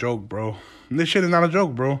fucking joke, bro. This shit is not a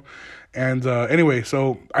joke, bro. And anyway,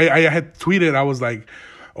 so I had tweeted, I was like,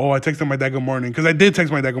 oh, I texted my dad good morning. Because I did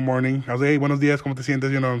text my dad good morning. I was like, hey, buenos días, ¿cómo te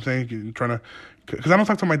sientes? You know what I'm saying? Trying to... Because I don't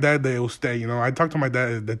talk to my dad de usted, you know? I talk to my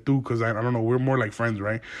dad de tú because I don't know, we're more like friends,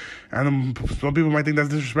 right? And some people might think that's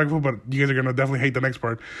disrespectful, but you guys are going to definitely hate the next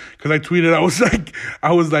part. Because I tweeted, I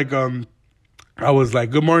was like,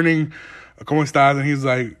 good morning, ¿cómo estás? And he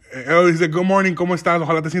said, good morning, ¿cómo estás?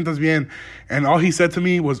 Ojalá te sientas bien. And all he said to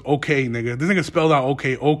me was, okay, nigga. This nigga spelled out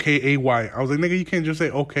okay, O-K-A-Y. I was like, nigga, you can't just say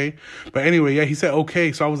okay. But anyway, yeah, he said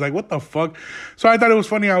okay. So I was like, what the fuck? So I thought it was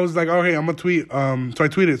funny. I was like, okay, I'm going to tweet. So I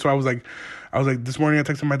tweeted. So I was like, this morning I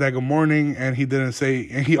texted my dad good morning, and he didn't say,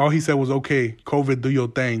 and all he said was, okay, COVID, do your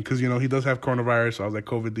thing. Because, you know, he does have coronavirus. So I was like,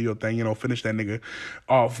 COVID, do your thing, you know, finish that nigga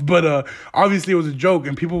off. But obviously it was a joke,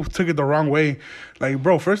 and people took it the wrong way. Like,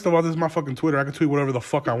 bro, first of all, this is my fucking Twitter. I can tweet whatever the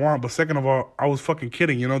fuck I want. But second of all, I was fucking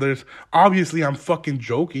kidding. You know, obviously I'm fucking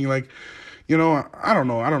joking. Like, you know, I don't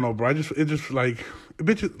know, bro. It just like,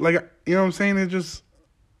 bitch, like, you know what I'm saying?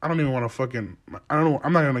 I don't even want to fucking... I don't know.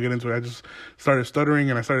 I'm not going to get into it. I just started stuttering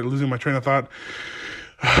and I started losing my train of thought.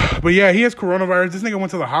 But yeah, he has coronavirus. This nigga went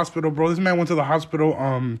to the hospital, bro. This man went to the hospital.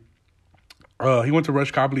 He went to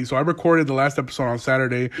Rush Copley. So I recorded the last episode on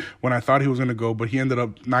Saturday when I thought he was going to go, but he ended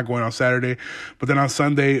up not going on Saturday. But then on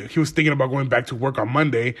Sunday, he was thinking about going back to work on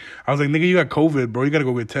Monday. I was like, nigga, you got COVID, bro. You got to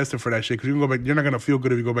go get tested for that shit because you can go back. You're not going to feel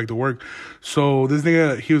good if you go back to work. So this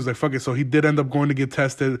nigga, he was like, fuck it. So he did end up going to get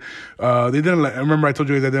tested. They didn't let... Remember I told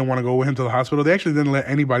you guys I didn't want to go with him to the hospital. They actually didn't let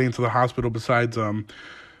anybody into the hospital besides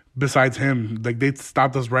him. Like, they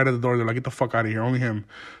stopped us right at the door. They're like, get the fuck out of here, only him.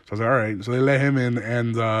 So I was like, all right. So they let him in,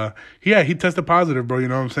 and he tested positive, bro. You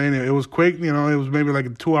know what I'm saying? It was quick. You know, it was maybe like a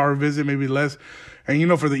 2-hour visit, maybe less. And, you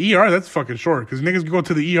know, for the ER, that's fucking short. Because niggas go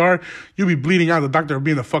to the ER, you'll be bleeding out. The doctor will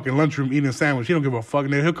be in the fucking lunchroom eating a sandwich. He don't give a fuck.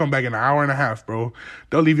 He'll come back in an hour and a half, bro.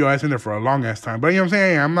 They'll leave your ass in there for a long-ass time. But, you know what I'm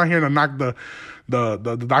saying? Hey, I'm not here to knock the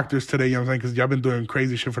doctors today, you know what I'm saying? Because y'all been doing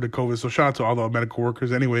crazy shit for the COVID. So shout out to all the medical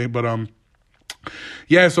workers anyway. But,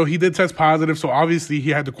 Yeah, so he did test positive. So obviously he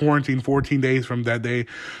had to quarantine 14 days from that day.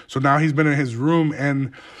 So now he's been in his room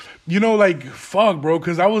and like, fuck, bro,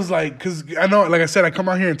 because I was like, because I know, like I said, I come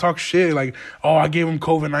out here and talk shit, like, oh, I gave him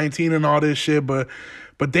COVID-19 and all this shit, but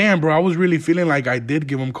damn, bro, I was really feeling like I did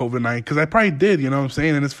give him COVID-19, because I probably did, you know what I'm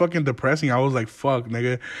saying, and it's fucking depressing. I was like, fuck,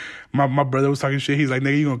 nigga. My brother was talking shit, he's like,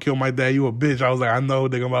 nigga, you gonna kill my dad, you a bitch. I was like, I know,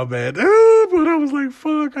 nigga, my bad. But I was like,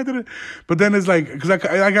 fuck, I didn't. But then it's like, because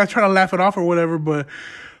I got trying to laugh it off or whatever, but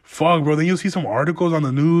fuck, bro, then you'll see some articles on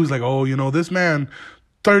the news, like, oh, this man,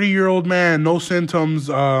 30-year-old man, no symptoms,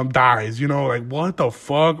 dies, like, what the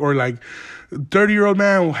fuck? Or like, 30-year-old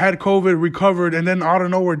man who had COVID, recovered, and then out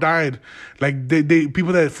of nowhere died. Like, they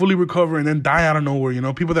people that fully recover and then die out of nowhere,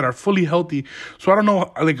 people that are fully healthy. So I don't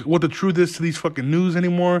know, like, what the truth is to these fucking news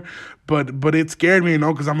anymore, but it scared me,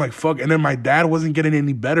 because I'm like, fuck. And then my dad wasn't getting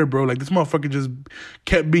any better, bro. Like, this motherfucker just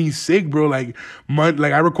kept being sick, bro. Like,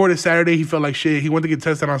 I recorded Saturday, he felt like shit. He went to get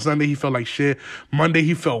tested on Sunday, he felt like shit. Monday,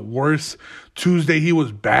 he felt worse. Tuesday, he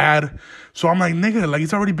was bad. So I'm like, nigga, like,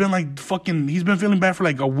 it's already been like fucking, he's been feeling bad for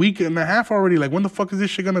like a week and a half already. Like, when the fuck is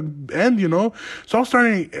this shit gonna end, So I'm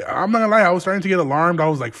not gonna lie, I was starting to get alarmed. I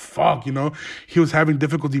was like, fuck, He was having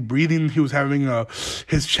difficulty breathing. He was having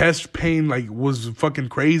his chest pain, like, was fucking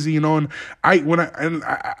crazy, And when I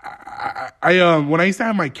used to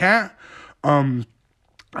have my cat,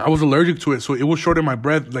 I was allergic to it, so it was short in my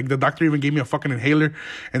breath. Like, the doctor even gave me a fucking inhaler.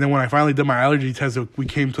 And then when I finally did my allergy test, we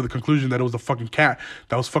came to the conclusion that it was the fucking cat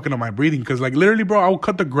that was fucking up my breathing. Because, like, literally, bro, I would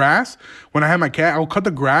cut the grass. When I had my cat, I would cut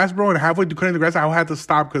the grass, bro. And halfway through cutting the grass, I would have to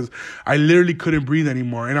stop because I literally couldn't breathe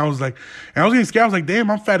anymore. And I was like, and I was getting scared. I was like, damn,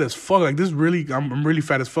 I'm fat as fuck. Like, this really, I'm really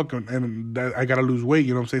fat as fuck. And that, I got to lose weight,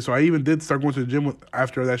 you know what I'm saying? So I even did start going to the gym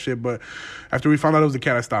after that shit. But after we found out it was the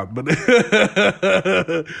cat, I stopped. But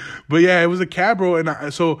yeah, it was a cat, bro.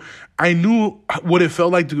 And so I knew what it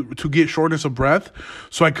felt like to get shortness of breath.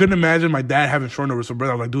 So I couldn't imagine my dad having shortness of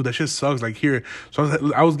breath. I was like, dude, that shit sucks. Like, here.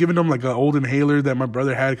 So I was giving him like an old inhaler that my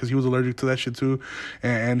brother had because he was allergic to that shit too.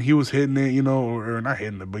 And he was hitting it, or not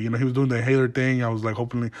hitting it, but, he was doing the inhaler thing. I was like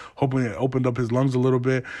hoping it opened up his lungs a little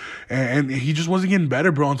bit. And he just wasn't getting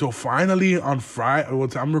better, bro, until finally on Friday.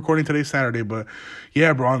 I'm recording today, Saturday, but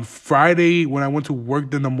yeah, bro, on Friday when I went to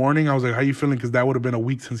work in the morning, I was like, how you feeling? Because that would have been a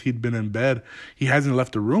week since he'd been in bed. He hasn't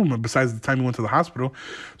left the room besides the time he went to the hospital.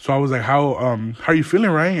 So I was like, how are you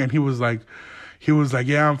feeling, right? And he was like,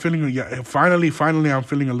 yeah, I'm feeling, yeah, finally, I'm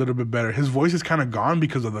feeling a little bit better. His voice is kind of gone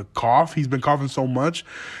because of the cough. He's been coughing so much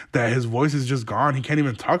that his voice is just gone. He can't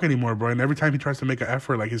even talk anymore, bro. And every time he tries to make an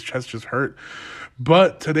effort, like, his chest just hurt.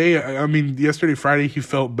 But today, yesterday, Friday, he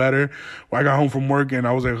felt better. I got home from work and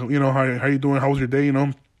I was like, how you doing? How was your day?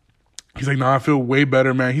 He's like, I feel way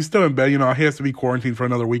better, man. He's still in bed, he has to be quarantined for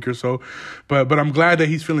another week or so. But I'm glad that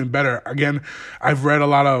he's feeling better. Again, I've read a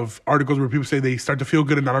lot of articles where people say they start to feel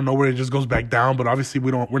good and I don't know where it just goes back down. But obviously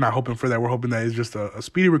we're not hoping for that. We're hoping that it's just a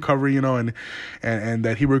speedy recovery, and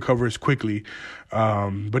that he recovers quickly.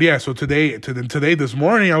 But yeah, so today, this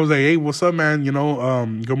morning, I was like, hey, what's up, man?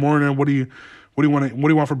 Good morning. What do you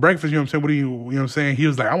want for breakfast? You know what I'm saying? You know what I'm saying? He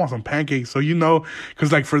was like, I want some pancakes. So,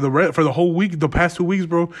 cause like for the whole week, the past 2 weeks,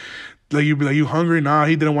 bro, like, you'd be like, you hungry? Nah,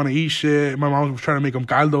 he didn't want to eat shit. My mom was trying to make him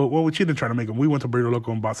caldo. Well, she didn't try to make him. We went to Burrito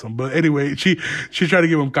Loco and bought some. But anyway, she tried to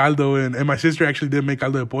give him caldo, and my sister actually did make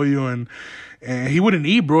caldo de pollo, and he wouldn't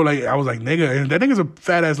eat, bro. Like, I was like, nigga, and that nigga's a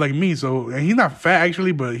fat ass like me. So, and he's not fat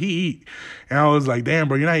actually, but he eat. And I was like, damn,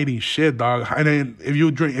 bro, you're not eating shit, dog. And then if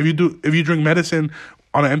you drink medicine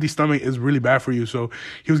on an empty stomach, is really bad for you. So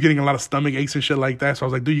he was getting a lot of stomach aches and shit like that. So I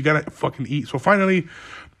was like, dude, you gotta fucking eat. So finally,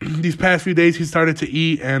 these past few days, he started to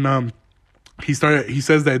eat, and he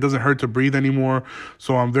says that it doesn't hurt to breathe anymore.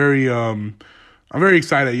 So I'm very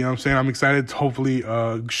excited, you know what I'm saying? I'm excited to hopefully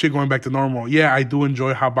shit going back to normal. Yeah, I do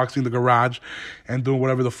enjoy hotboxing the garage and doing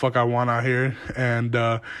whatever the fuck I want out here. And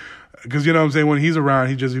because, you know what I'm saying, when he's around,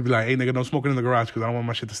 he just be like, hey, nigga, don't smoke it in the garage because I don't want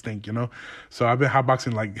my shit to stink, So I've been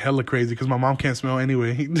hotboxing like hella crazy because my mom can't smell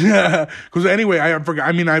anyway. Because anyway, I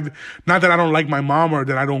forgot. Not that I don't like my mom or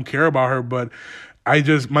that I don't care about her, but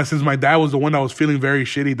since my dad was the one that was feeling very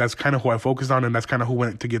shitty, that's kind of who I focused on, and that's kind of who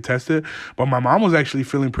went to get tested. But my mom was actually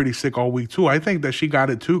feeling pretty sick all week too. I think that she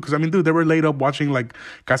got it too, because dude, they were laid up watching like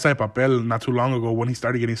Casa de Papel not too long ago when he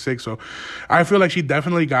started getting sick. So I feel like she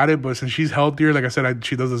definitely got it. But since she's healthier, like I said,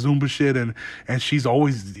 she does the Zumba shit, and she's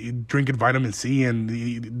always drinking vitamin C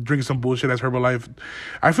and drinking some bullshit as Herbalife.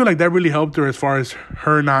 I feel like that really helped her as far as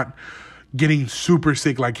her not getting super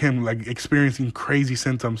sick like him, like experiencing crazy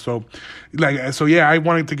symptoms. So yeah, I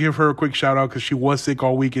wanted to give her a quick shout out because she was sick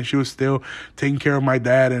all week and she was still taking care of my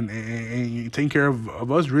dad and taking care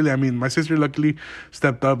of us, really. I mean, my sister luckily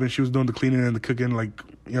stepped up and she was doing the cleaning and the cooking, like,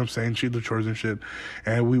 you know what I'm saying? She did the chores and shit.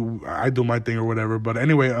 And I do my thing or whatever. But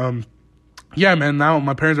anyway, yeah, man, now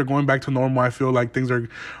my parents are going back to normal. I feel like things are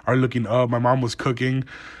looking up. My mom was cooking.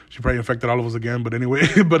 She probably infected all of us again. But anyway,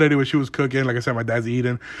 she was cooking. Like I said, my dad's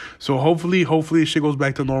eating. So hopefully shit goes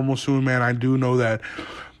back to normal soon, man. I do know that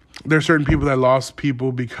there's certain people that lost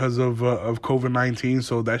people because of COVID-19.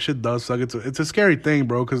 So that shit does suck. It's a scary thing,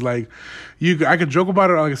 bro. Because, like, I could joke about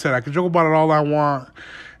it. Like I said, I could joke about it all I want.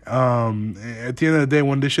 At the end of the day,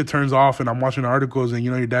 when this shit turns off and I'm watching articles and,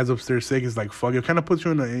 you know, your dad's upstairs sick, it's like, fuck, it kind of puts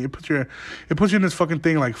you it puts you in this fucking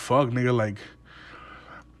thing, like, fuck, nigga,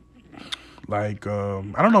 I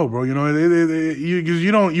don't know, bro, you know,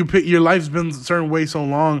 your life's been a certain way so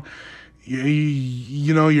long,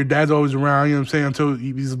 you know, your dad's always around, you know what I'm saying, until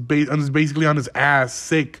he's basically on his ass,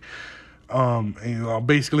 sick, and, you know,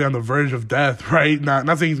 basically on the verge of death, right? Not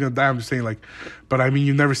saying he's gonna die, I'm just saying, like, but I mean,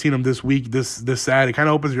 you've never seen him this weak, this sad. It kind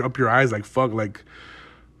of opens up your eyes, like, fuck, like,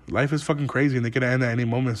 life is fucking crazy and they could end at any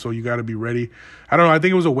moment, so you gotta be ready. I don't know, I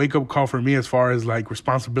think it was a wake-up call for me as far as, like,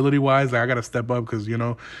 responsibility-wise. Like, I gotta step up because, you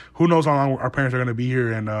know, who knows how long our parents are gonna be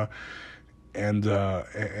here, and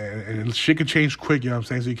shit can change quick, you know what I'm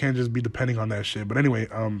saying? So you can't just be depending on that shit. But anyway,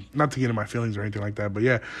 not to get in my feelings or anything like that, but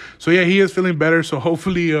yeah. So yeah, he is feeling better, so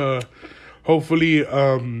hopefully,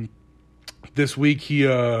 this week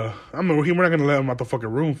we're not gonna let him out the fucking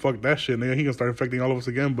room. Fuck that shit, nigga. He gonna start infecting all of us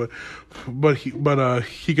again.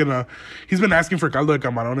 He's been asking for caldo de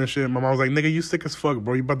camarón and shit. My mom was like, nigga, you sick as fuck,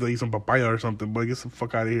 bro. You about to eat some papaya or something, but get the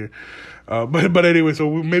fuck out of here. But anyway,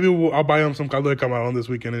 so I'll buy him some caldo de camarón this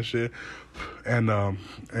weekend and shit, and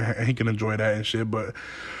he can enjoy that and shit. But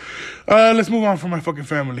let's move on from my fucking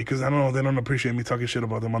family, because I don't know, they don't appreciate me talking shit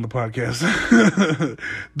about them on the podcast.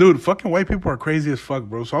 Dude, fucking white people are crazy as fuck,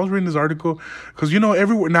 bro. So I was reading this article, because, you know,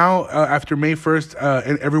 everywhere now, after May 1st,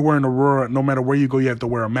 and everywhere in Aurora, no matter where you go, you have to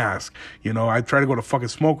wear a mask. You know, I try to go to fucking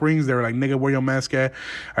smoke rings. They were like, nigga, where your mask at?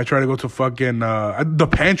 I try to go to fucking, the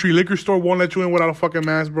Pantry liquor store won't let you in without a fucking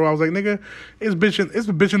mask, bro. I was like, nigga, it's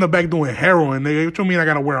a bitch in the back doing heroin, nigga. What you mean I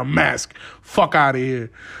gotta wear a mask? Fuck out of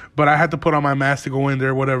here. But I had to put on my mask to go in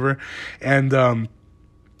there, whatever. And so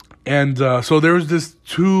there was this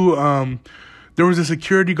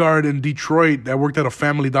security guard in Detroit that worked at a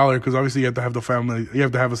Family Dollar, because obviously you have to have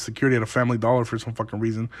a security at a Family Dollar for some fucking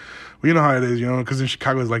reason. Well, you know how it is, you know, because in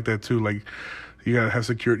Chicago it's like that too. Like, you gotta have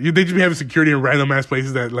security. They just be having security in random ass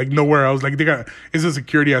places that, like, nowhere else. Like, it's a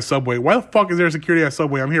security at Subway. Why the fuck is there a security at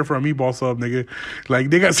Subway? I'm here for a meatball sub, nigga. Like,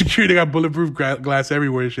 they got security, they got bulletproof glass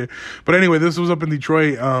everywhere and shit. But anyway, this was up in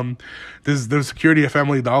Detroit. There's security at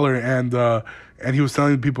Family Dollar, and he was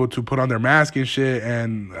telling people to put on their mask and shit,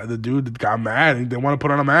 and the dude got mad. He didn't want to put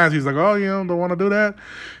on a mask. He's like, oh, you know, don't want to do that.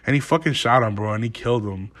 And he fucking shot him, bro, and he killed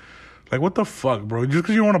him. Like, what the fuck, bro? Just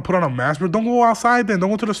because you want to put on a mask, bro, don't go outside then. Don't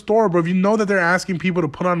go to the store, bro. If you know that they're asking people to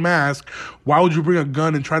put on masks, why would you bring a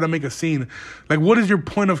gun and try to make a scene? Like, what is your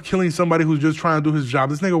point of killing somebody who's just trying to do his job?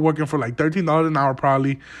 This nigga working for like $13 an hour probably.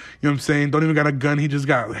 You know what I'm saying? Don't even got a gun. He just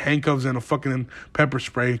got handcuffs and a fucking pepper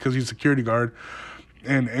spray because he's a security guard.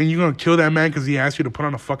 And you're going to kill that man because he asked you to put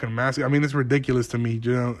on a fucking mask? I mean, it's ridiculous to me.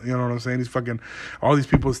 You know what I'm saying? All these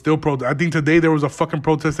people still protest. I think today there was a fucking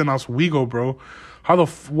protest in Oswego, bro.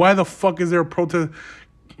 Why the fuck is there a protest?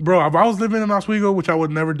 Bro, if I was living in Oswego, which I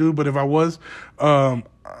would never do, but if I was, I'll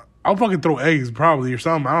fucking throw eggs probably or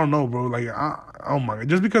something. I don't know, bro. Like, oh my God.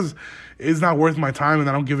 Just because it's not worth my time and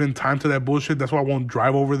I don't give in time to that bullshit, that's why I won't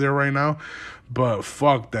drive over there right now. But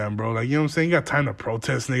fuck them, bro. Like, you know what I'm saying? You got time to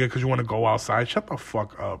protest, nigga, because you want to go outside. Shut the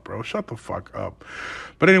fuck up, bro. Shut the fuck up.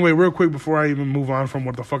 But anyway, real quick, before I even move on from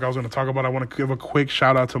what the fuck I was going to talk about, I want to give a quick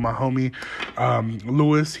shout out to my homie,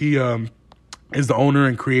 Lewis. He is the owner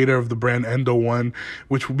and creator of the brand Endo One,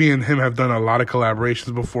 which me and him have done a lot of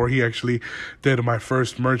collaborations before. He actually did my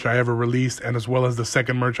first merch I ever released, and as well as the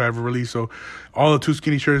second merch I ever released. So all the Too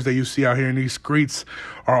Skinny shirts that you see out here in these streets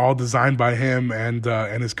are all designed by him and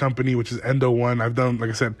his company, which is Endo One. Like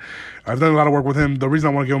I said, I've done a lot of work with him. The reason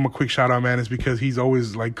I want to give him a quick shout out, man, is because he's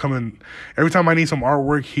always like coming. Every time I need some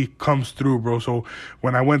artwork, he comes through, bro. So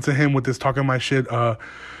when I went to him with this talking my shit,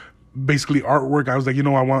 basically artwork. I was like,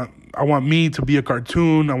 I want me to be a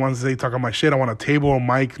cartoon. I want to say talking my shit. I want a table, a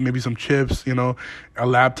mic, maybe some chips, a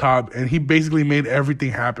laptop. And he basically made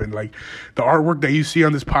everything happen. Like the artwork that you see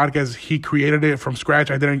on this podcast, he created it from scratch.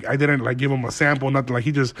 I didn't like give him a sample, nothing. Like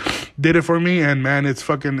he just did it for me. And man, it's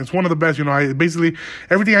one of the best. I basically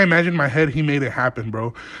everything I imagined in my head, he made it happen,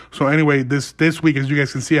 bro. So anyway, this week, as you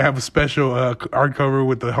guys can see, I have a special art cover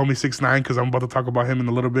with the homie 6ix9ine, because I'm about to talk about him in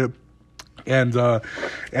a little bit. And I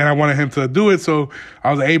wanted him to do it, so I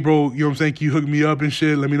was like, hey bro, I'm saying, can you hook me up and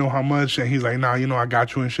shit, let me know how much? And he's like, nah, I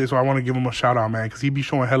got you and shit. So I want to give him a shout out, man, because he be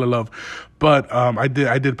showing hella love. But I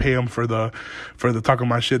did pay him for the talking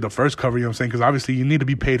my shit, the first cover, saying, because obviously you need to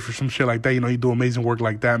be paid for some shit like that. You do amazing work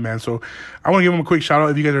like that, man. So I want to give him a quick shout out.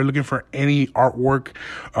 If you guys are looking for any artwork,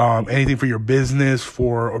 anything for your business,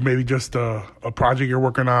 or maybe just a project you're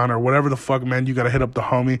working on, or whatever the fuck, man, you gotta hit up the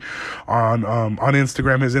homie on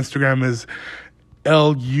Instagram. His Instagram is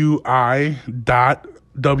lui.wav.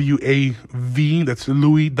 That's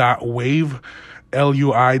Louis.wave.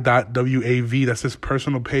 lui.wav. That's his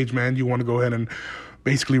personal page, man. You want to go ahead and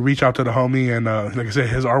basically reach out to the homie, and like I said,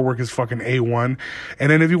 his artwork is fucking A1.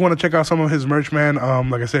 And then if you want to check out some of his merch, man,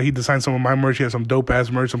 like I said, he designed some of my merch. He has some dope ass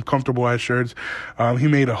merch, some comfortable ass shirts. He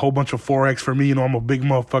made a whole bunch of Forex for me. I'm a big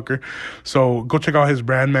motherfucker, so go check out his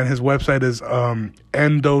brand, man. His website is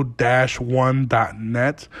endo-1.net.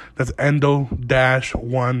 That's endo-1.net.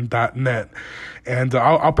 And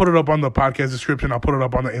I'll put it up on the podcast description. I'll put it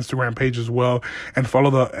up on the Instagram page as well. And follow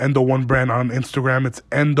the Endo1 brand on Instagram. It's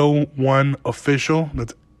Endo1 Official.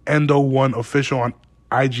 That's Endo1 Official on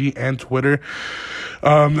IG and Twitter.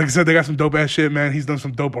 Like I said, they got some dope ass shit, man. He's done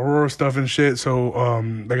some dope Aurora stuff and shit. So,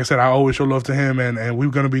 like I said, I always show love to him, and we're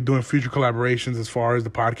gonna be doing future collaborations as far as the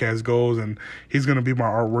podcast goes. And he's gonna be my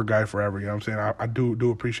artwork guy forever. You know what I'm saying? I do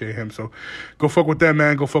appreciate him. So, go fuck with that,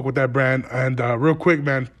 man. Go fuck with that brand. And real quick,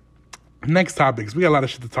 man. Next topics. We got a lot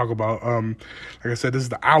of shit to talk about. Like I said, this is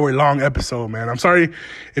the hour-long episode, man. I'm sorry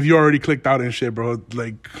if you already clicked out and shit, bro.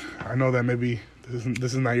 Like, I know that maybe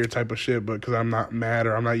this is not your type of shit, but because I'm not mad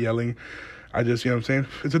or I'm not yelling, I just, you know what I'm saying?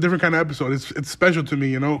 It's a different kind of episode. It's special to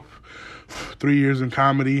me, 3 years in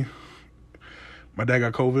comedy. My dad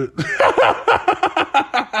got COVID.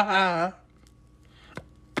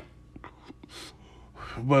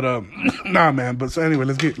 But nah, man. But so anyway,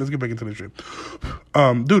 let's get back into the shit,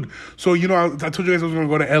 dude. So I told you guys I was gonna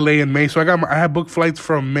go to LA in May. So I had booked flights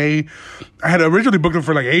from May. I had originally booked them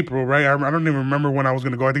for like April, right? I don't even remember when I was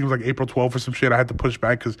gonna go. I think it was like April 12th or some shit. I had to push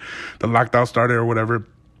back because the lockdown started or whatever.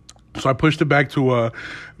 So I pushed it back to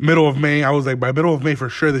middle of May. I was like, by middle of May for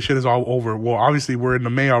sure, this shit is all over. Well, obviously we're in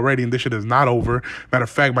the May already, and this shit is not over. Matter of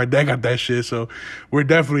fact, my dad got that shit, so we're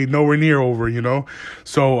definitely nowhere near over.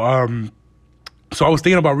 So I was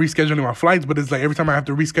thinking about rescheduling my flights, but it's like every time I have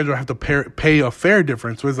to reschedule, I have to pay a fare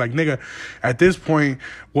difference. So it's like, nigga, at this point,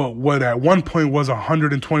 what at one point was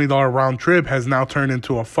 $120 round trip has now turned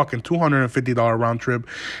into a fucking $250 round trip.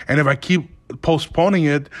 And if I keep postponing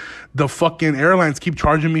it, the fucking airlines keep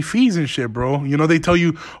charging me fees and shit, bro. They tell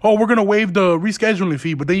you, oh, we're gonna waive the rescheduling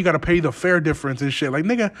fee, but then you gotta pay the fare difference and shit. Like,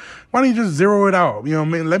 nigga, why don't you just zero it out?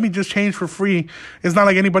 Man, let me just change for free. It's not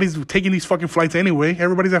like anybody's taking these fucking flights anyway.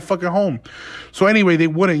 Everybody's at fucking home. So anyway, they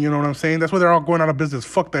wouldn't, you know what I'm saying? That's why they're all going out of business.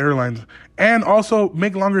 Fuck the airlines. And also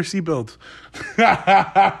make longer seatbelts.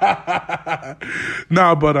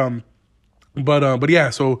 Nah, but yeah,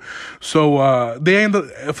 so they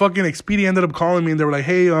fucking Expedia ended up calling me, and they were like,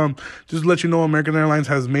 hey, just to let you know, American Airlines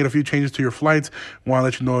has made a few changes to your flights. Want to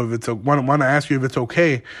let you know if want to ask you if it's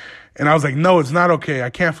okay. And I was like, no, it's not okay. I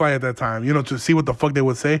can't fly at that time, to see what the fuck they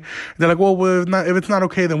would say. And they're like, well, if it's not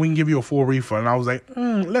okay, then we can give you a full refund. And I was like,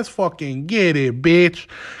 let's fucking get it, bitch.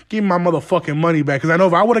 Give me my motherfucking money back. Because I know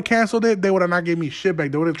if I would have canceled it, they would have not gave me shit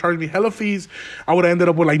back. They would have charged me hella fees. I would have ended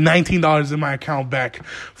up with like $19 in my account back.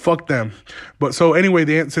 Fuck them. But so anyway,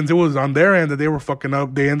 since it was on their end that they were fucking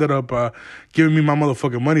up, they ended up giving me my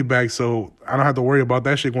motherfucking money back. So I don't have to worry about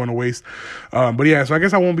that shit going to waste. But yeah, so I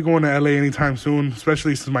guess I won't be going to LA anytime soon,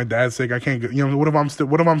 especially since my dad's sick. I can't get, what if I'm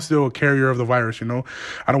still a carrier of the virus, I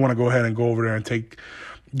don't want to go ahead and go over there and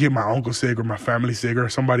get my uncle sick or my family sick or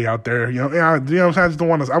somebody out there, what I'm saying? I just don't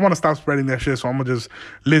want to, I want to stop spreading that shit. So I'm going to just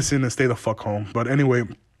listen and stay the fuck home. But anyway,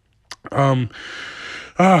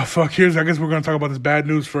 fuck, I guess we're going to talk about this bad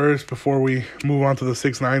news first before we move on to the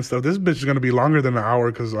 6ix9ine stuff. This bitch is going to be longer than an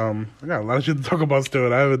hour because I got a lot of shit to talk about still,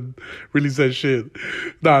 and I haven't really said shit.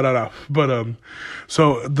 No. But,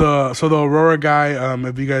 so the Aurora guy,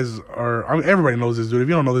 if you guys are, everybody knows this dude. If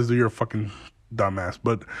you don't know this dude, you're a fucking dumbass.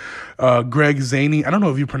 But Greg Zaney, I don't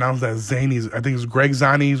know if you pronounce that Zanies. I think it's Greg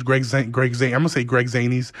Zanies, Greg Zaney. I'm gonna say Greg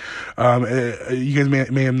Zanies. You guys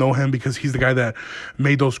may know him because he's the guy that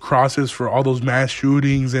made those crosses for all those mass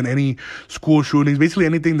shootings and any school shootings, basically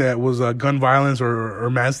anything that was gun violence or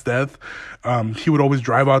mass death. He would always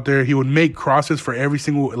drive out there. He would make crosses for every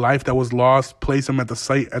single life that was lost, place them at the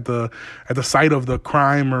site at the site of the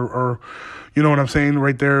crime or you know what I'm saying,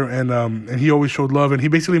 right there. And he always showed love, and he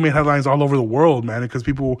basically made headlines all over the world, man, because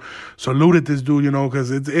people saluted this dude, you know,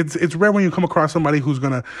 because it's rare when you come across somebody who's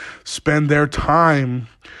gonna spend their time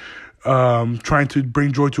trying to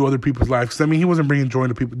bring joy to other people's lives. Because I mean, he wasn't bringing joy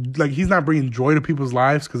to people. Like, he's not bringing joy to people's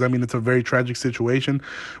lives. Because I mean, it's a very tragic situation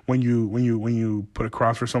when you put a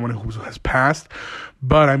cross for someone who has passed.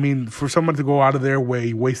 But I mean, for someone to go out of their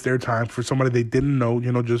way, waste their time for somebody they didn't know,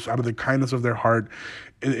 you know, just out of the kindness of their heart,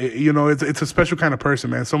 you know, it's a special kind of person,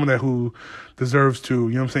 man. Someone who deserves to,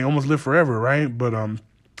 you know what I'm saying, almost live forever, right? But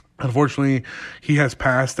unfortunately, he has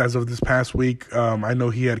passed as of this past week. I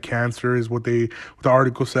know he had cancer, is what the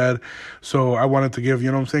article said. So I wanted to give,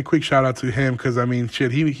 you know what I'm saying, quick shout out to him, because I mean,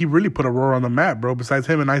 shit, he really put Aurora on the map, bro. Besides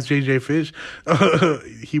him and Ice JJ Fish,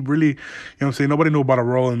 he really, you know what I'm saying, nobody knew about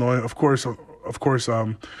Aurora, Illinois. Of course,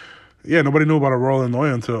 yeah, nobody knew about Aurora,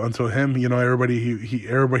 Illinois until him. You know, everybody he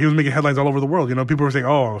was making headlines all over the world. You know, people were saying,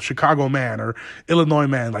 "Oh, Chicago man" or "Illinois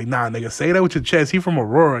man." Like, nah, nigga, say that with your chest. He from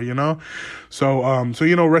Aurora, you know. So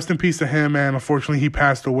you know, rest in peace to him, man. Unfortunately, he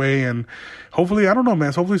passed away, and hopefully, I don't know,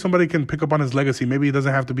 man. So hopefully, somebody can pick up on his legacy. Maybe it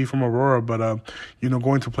doesn't have to be from Aurora, but you know,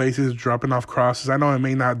 going to places, dropping off crosses. I know it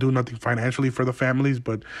may not do nothing financially for the families,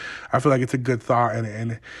 but I feel like it's a good thought,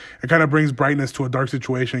 and it kind of brings brightness to a dark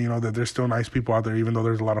situation. You know, that there's still nice people out there, even though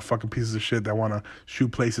there's a lot of fucking pieces of shit that want to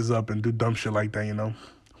shoot places up and do dumb shit like that. You know,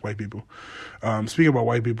 white people. Speaking about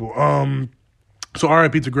white people, so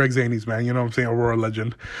R.I.P. to Greg Zanies, man. You know what I'm saying? Aurora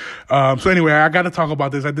legend. So anyway, I got to talk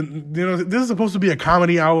about this. I didn't, you know, this is supposed to be a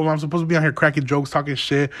comedy album. I'm supposed to be on here cracking jokes, talking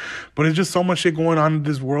shit, but it's just so much shit going on in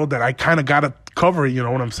this world that I kind of got to cover it. You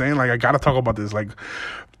know what I'm saying? Like, I got to talk about this. Like,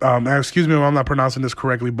 excuse me if I'm not pronouncing this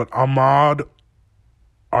correctly, but Ahmaud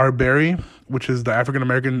Arbery, which is the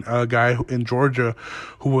African-American guy in Georgia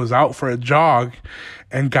who was out for a jog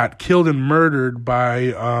and got killed and murdered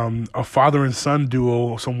by a father and son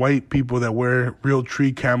duo, some white people that wear real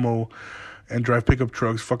tree camo and drive pickup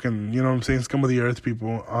trucks, fucking, you know what I'm saying, scum of the earth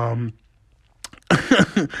people.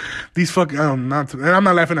 These fucking, and I'm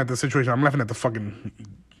not laughing at the situation, I'm laughing at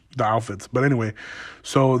the outfits. But anyway,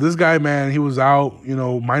 so this guy, man, he was out, you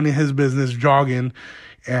know, minding his business, jogging,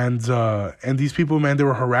 and these people, man, they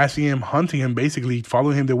were harassing him, hunting him, basically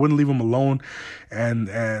following him. They wouldn't leave him alone, and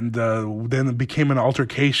then it became an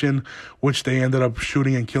altercation, which they ended up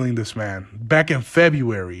shooting and killing this man back in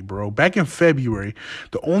February, bro. Back in February.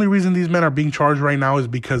 The only reason these men are being charged right now is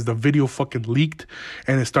because the video fucking leaked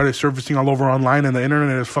and it started surfacing all over online, and the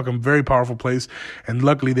internet is fucking very powerful place. And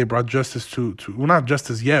luckily, they brought justice to well, not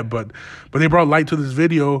justice yet, but they brought light to this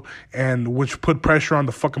video, and which put pressure on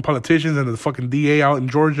the fucking politicians and the fucking DA out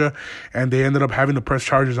in Georgia, and they ended up having to press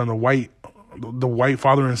charges on the white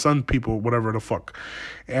father and son people, whatever the fuck.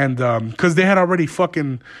 And because they had already,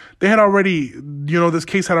 you know, this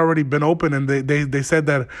case had already been open, and they said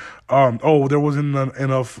that there wasn't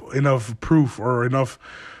enough proof or enough.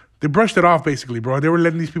 They brushed it off, basically, bro. They were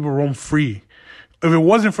letting these people roam free. If it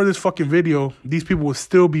wasn't for this fucking video, these people would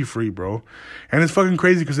still be free, bro. And it's fucking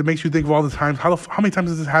crazy because it makes you think of all the times. How many times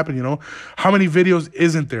does this happen, you know? How many videos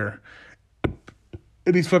isn't there?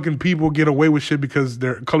 And these fucking people get away with shit because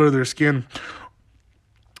their color of their skin,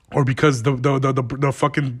 or because the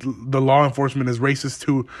fucking the law enforcement is racist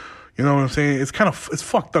too. You know what I'm saying? It's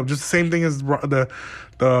fucked up. Just the same thing as the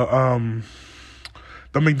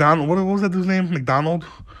McDonald. What was that dude's name? McDonald.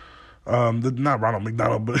 Not Ronald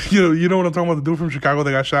McDonald, but you know what I'm talking about. The dude from Chicago that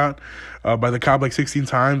got shot by the cop like 16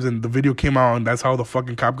 times, and the video came out, and that's how the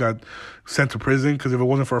fucking cop got sent to prison. Because if it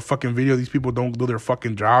wasn't for a fucking video, these people don't do their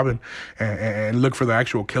fucking job and look for the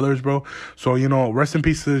actual killers, bro. So, you know, rest in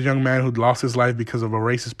peace to this young man who lost his life because of a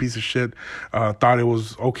racist piece of shit. Thought it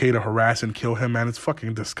was okay to harass and kill him, man. It's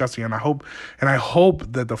fucking disgusting. And I hope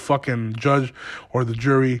that the fucking judge or the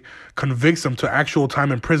jury convicts him to actual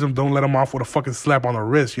time in prison. Don't let him off with a fucking slap on the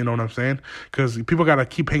wrist. You know what I'm saying? Because people gotta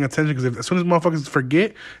keep paying attention. Because as soon as motherfuckers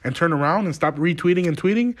forget and turn around and stop retweeting and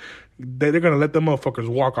tweeting, they're gonna let them motherfuckers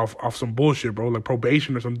walk off some bullshit, bro, like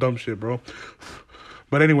probation or some dumb shit, bro.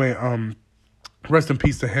 But anyway, Rest in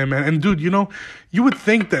peace to him, man. And dude, you would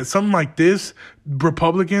think that something like this,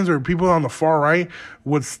 Republicans or people on the far right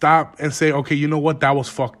would stop and say, okay, you know what? That was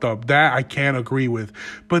fucked up. That I can't agree with.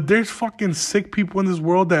 But there's fucking sick people in this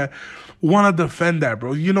world that want to defend that,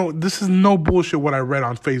 bro. This is no bullshit what I read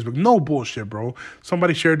on Facebook. No bullshit, bro.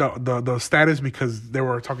 Somebody shared the status because they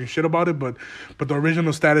were talking shit about it, but the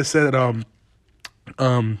original status said,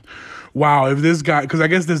 wow, if this guy, because I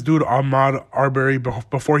guess this dude Ahmaud Arbery,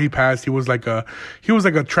 before he passed, he was like a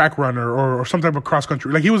track runner or some type of cross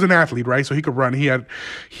country, like he was an athlete, right? So he could run. He had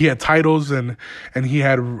titles and he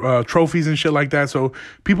had trophies and shit like that. So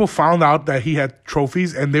people found out that he had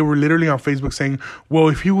trophies, and they were literally on Facebook saying, well,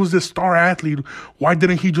 if he was this star athlete, why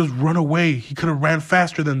didn't he just run away? He could have ran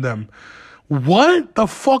faster than them. What the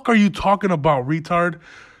fuck are you talking about, retard?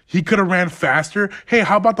 He could have ran faster. Hey,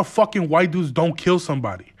 how about the fucking white dudes don't kill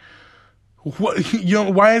somebody? What,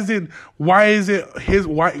 why is it his,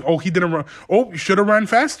 why? Oh, he didn't run. Oh, you should have run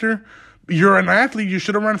faster. You're an athlete. You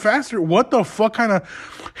should have run faster. What the fuck kind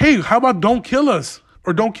of, hey, how about don't kill us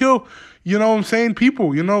or don't kill, you know what I'm saying? People,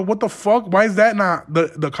 what the fuck? Why is that not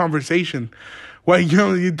the conversation? Why,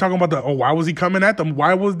 you're talking about why was he coming at them?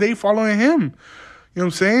 Why was they following him? You know what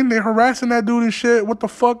I'm saying? They're harassing that dude and shit. What the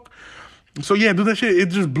fuck? So yeah, dude, that shit, it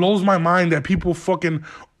just blows my mind that people fucking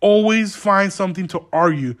always find something to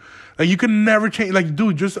argue. Like, you can never change. Like,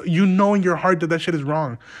 dude, just know in your heart that shit is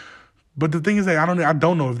wrong. But the thing is that I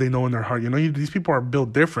don't know if they know in their heart. These people are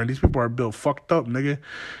built different. These people are built fucked up, nigga.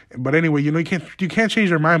 But anyway, you can't change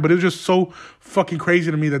their mind. But it's just so fucking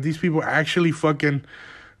crazy to me that these people actually fucking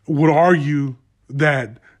would argue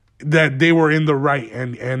that they were in the right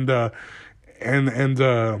and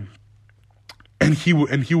he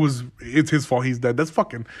was, it's his fault he's dead. That's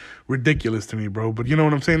fucking ridiculous to me, bro. But you know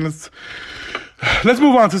what I'm saying? Let's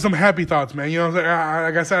move on to some happy thoughts, man.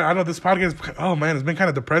 Like I said, I know this podcast, oh man, it's been kind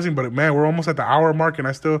of depressing, but man, we're almost at the hour mark, and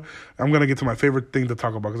I'm going to get to my favorite thing to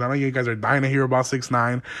talk about, because I know you guys are dying to hear about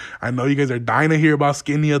 6ix9ine. I know you guys are dying to hear about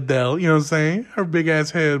skinny Adele. You know what I'm saying? Her big ass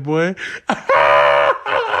head, boy.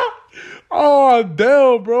 Oh,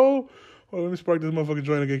 Adele, bro. Well, let me spark this motherfucking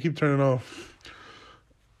joint again. Keep turning off.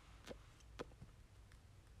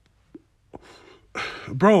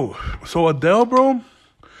 Bro, so Adele, bro,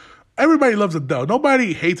 everybody loves Adele.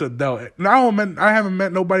 Nobody hates Adele. Now I haven't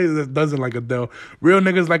met nobody that doesn't like Adele. Real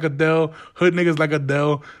niggas like Adele. Hood niggas like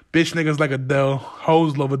Adele. Bitch niggas like Adele.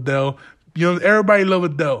 Hoes love Adele. Everybody love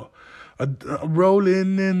Adele.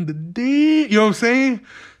 Rolling in the deep. You know what I'm saying?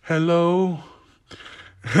 Hello.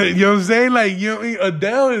 You know what I'm saying? Like,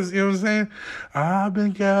 Adele is, you know what I'm saying? I've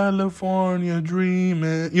been California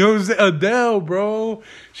dreaming. You know what I'm saying? Adele, bro.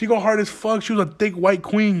 She go hard as fuck. She was a thick white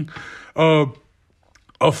queen. A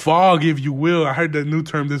fog, if you will. I heard that new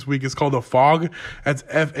term this week. It's called a fog. That's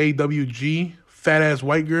FAWG. Fat ass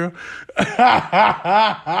white girl.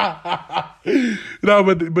 No,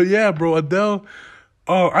 but yeah, bro. Adele.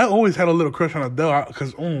 I always had a little crush on Adele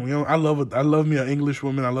because, I love me an English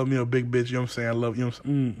woman. I love me a big bitch. You know what I'm saying? I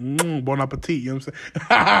love, bon appetit. You know what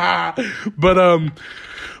I'm saying?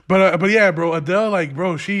 But yeah, bro, Adele, like,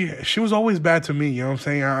 bro, she was always bad to me. You know what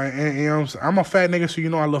I'm saying? I'm a fat nigga,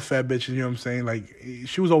 so I love fat bitches. You know what I'm saying? Like,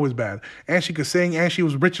 she was always bad, and she could sing, and she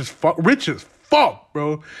was rich as fuck,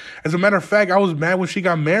 bro. As a matter of fact, I was mad when she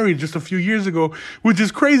got married just a few years ago, which is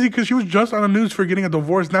crazy because she was just on the news for getting a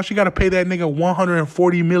divorce. Now she got to pay that nigga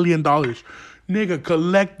 $140 million. Nigga,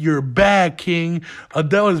 collect your bag, king.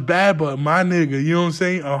 Adele is bad, but my nigga, you know what I'm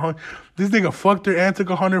saying? This nigga fucked her and took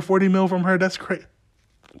 $140 million from her. That's crazy.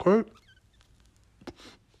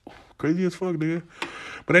 Crazy as fuck, nigga.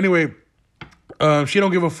 But anyway, she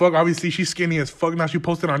don't give a fuck. Obviously, she's skinny as fuck now. She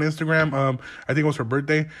posted on Instagram. I think it was her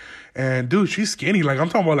birthday, and dude, she's skinny. Like, I'm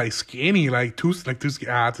talking about like skinny, too skinny.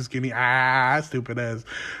 Stupid ass.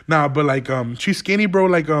 Nah, but like she's skinny, bro.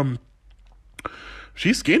 Like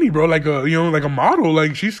she's skinny, bro. Like like a model.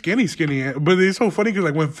 Like, she's skinny. But it's so funny because,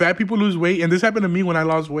 like, when fat people lose weight, and this happened to me when I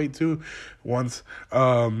lost weight too, once.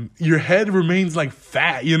 Your head remains like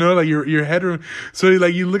fat. Like your head. So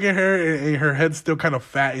like you look at her and her head's still kind of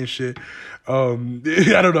fat and shit. I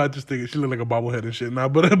don't know. I just think she looked like a bobblehead and shit now.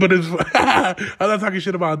 But it's I'm not talking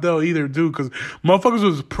shit about Adele either, dude. Because motherfuckers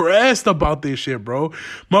was pressed about this shit, bro.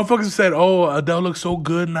 Motherfuckers said, "Oh, Adele looks so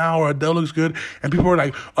good now," or "Adele looks good," and people were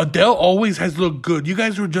like, "Adele always has looked good. You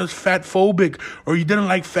guys were just fat phobic, or you didn't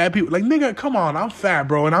like fat people." Like, nigga, come on. I'm fat,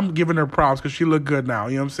 bro, and I'm giving her props because she looked good now.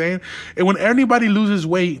 You know what I'm saying? And when anybody loses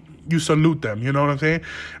weight, you salute them. You know what I'm saying?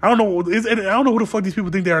 I don't know. I don't know who the fuck these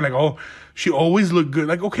people think they are. Like, oh, she always looked good.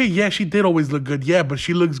 Like, okay, yeah, she did always look good. Yeah, but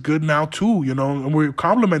she looks good now too. You know, and we're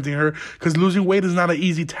complimenting her because losing weight is not an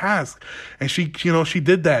easy task. And she, you know, she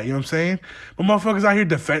did that. You know what I'm saying? But motherfuckers out here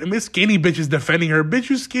defending this skinny bitch is defending her. Bitch,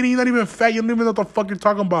 you skinny. You're not even fat. You don't even know what the fuck you're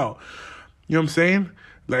talking about. You know what I'm saying?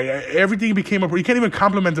 Like, everything became you can't even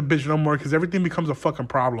compliment a bitch no more because everything becomes a fucking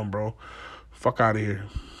problem, bro. Fuck out of here.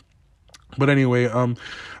 But anyway, I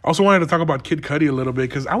also wanted to talk about Kid Cudi a little bit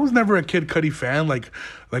because I was never a Kid Cudi fan.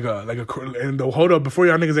 And hold up, before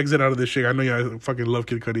y'all niggas exit out of this shit, I know y'all fucking love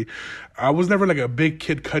Kid Cudi. I was never like a big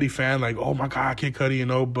Kid Cudi fan. Like, oh my god, Kid Cudi, you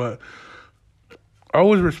know. But I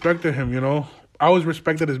always respected him, you know. I always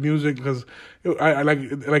respected his music because I like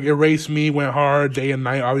Erase Me went hard, Day and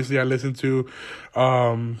Night. Obviously, I listened to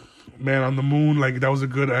Man on the Moon. Like, that was a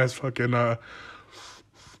good ass fucking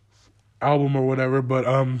album or whatever. But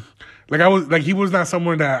he was not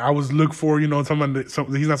someone that I was look for, you know.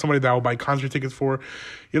 He's not somebody that I would buy concert tickets for,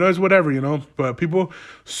 you know. It's whatever, you know. But people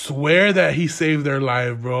swear that he saved their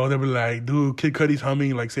life, bro. They'll be like, dude, Kid Cudi's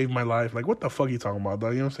humming like saved my life. Like, what the fuck are you talking about,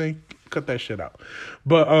 dog? You know what I'm saying? Cut that shit out.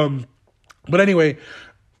 But anyway,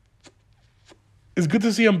 it's good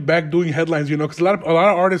to see him back doing headlines, you know, because a lot of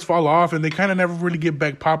artists fall off and they kind of never really get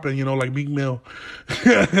back popping, you know, like Meek Mill.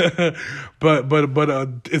 but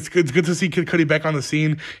it's good to see Kid Cudi back on the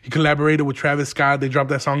scene. He collaborated with Travis Scott. They dropped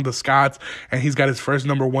that song, The Scotts, and he's got his first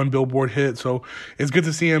 #1 Billboard hit. So it's good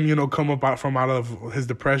to see him, you know, come up out of his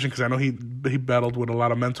depression because I know he battled with a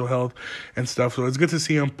lot of mental health and stuff. So it's good to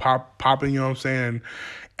see him popping, you know what I'm saying,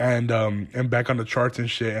 and back on the charts and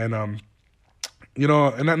shit. And you know,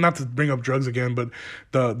 and not to bring up drugs again, but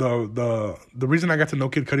the reason I got to know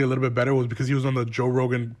Kid Cudi a little bit better was because he was on the Joe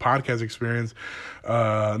Rogan podcast experience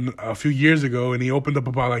a few years ago, and he opened up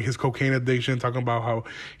about like his cocaine addiction, talking about how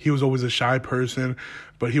he was always a shy person,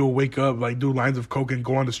 but he would wake up, like do lines of coke and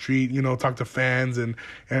go on the street, you know, talk to fans, and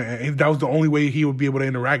that was the only way he would be able to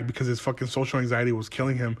interact because his fucking social anxiety was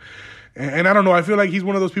killing him. And I don't know, I feel like he's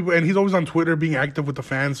one of those people, and he's always on Twitter being active with the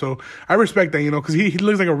fans, so I respect that, you know, because he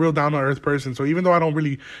looks like a real down-to-earth person. So even though I don't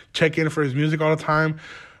really check in for his music all the time,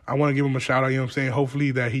 I want to give him a shout out, you know what I'm saying?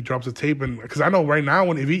 Hopefully that he drops a tape, and because I know right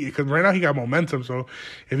now, because right now he got momentum, so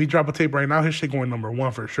if he drop a tape right now, his shit going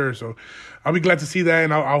 #1 for sure. So I'll be glad to see that,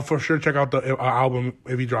 and I'll for sure check out the album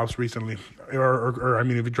if he drops recently, or I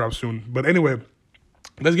mean if he drops soon. But anyway,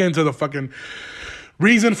 let's get into the fucking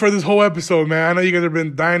reason for this whole episode, man. I know you guys have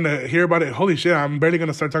been dying to hear about it. Holy shit, I'm barely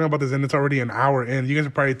gonna start talking about this, and it's already an hour in. You guys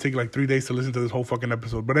will probably take like 3 days to listen to this whole fucking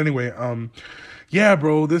episode. But anyway, yeah,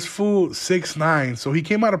 bro, this fool 6ix9ine. So he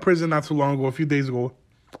came out of prison not too long ago, a few days ago,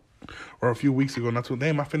 or a few weeks ago.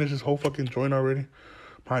 Damn, I finished this whole fucking joint already.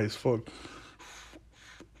 High as fuck.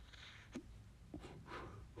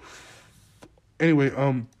 Anyway,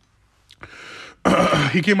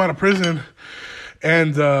 he came out of prison.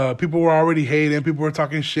 And people were already hating. People were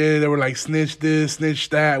talking shit. They were like, snitch this, snitch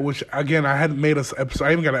that. Which, again, I hadn't made an episode.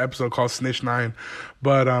 I even got an episode called Snitch 9.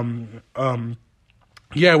 But,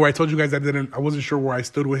 yeah, where I told you guys I wasn't sure where I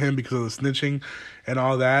stood with him because of the snitching and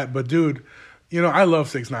all that. But, dude, you know, I love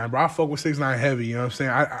 6ix9ine, bro. I fuck with 6ix9ine heavy. You know what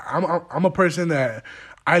I'm saying? I'm a person that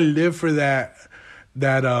I live for that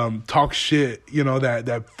talk shit, you know,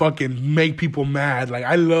 that fucking make people mad. Like,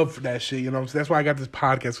 I love that shit, you know what I'm saying? That's why I got this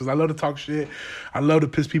podcast, because I love to talk shit. I love to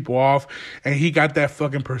piss people off. And he got that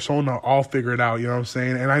fucking persona all figured out, you know what I'm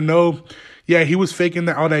saying? And I know, yeah, he was faking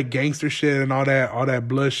all that gangster shit and all that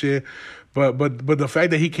blood shit. But the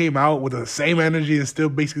fact that he came out with the same energy and still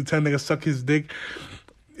basically telling niggas suck his dick,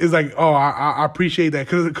 it's like, oh, I appreciate that.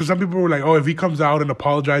 Because some people were like, oh, if he comes out and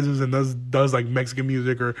apologizes and does like Mexican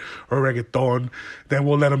music or reggaeton, then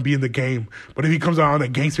we'll let him be in the game. But if he comes out on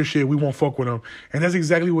that gangster shit, we won't fuck with him. And that's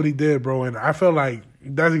exactly what he did, bro. And I felt like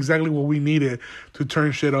that's exactly what we needed to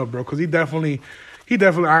turn shit up, bro. Because he definitely,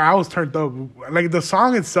 I was turned up. Like, the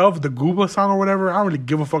song itself, the Gooba song or whatever, I don't really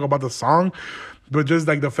give a fuck about the song. But just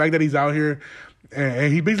like the fact that he's out here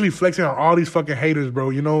and he basically flexing on all these fucking haters, bro,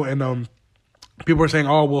 you know, and people are saying,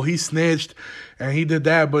 oh, well, he snitched and he did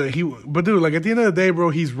that. But dude, like, at the end of the day, bro,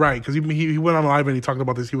 he's right. Because he went on live and he talked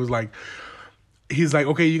about this. He's like,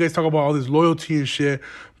 okay, you guys talk about all this loyalty and shit,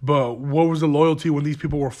 but what was the loyalty when these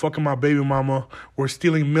people were fucking my baby mama, were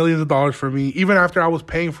stealing millions of dollars from me, even after I was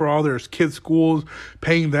paying for all their kids' schools,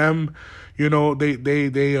 paying them, You know,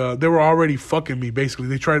 they were already fucking me,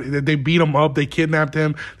 basically. They beat him up, they kidnapped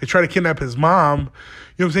him, they tried to kidnap his mom. You know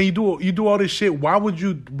what I'm saying? You do all this shit. Why would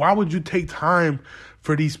you take time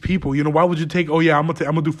for these people? You know, why would you take, oh yeah, I'm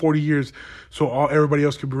gonna do 40 years so everybody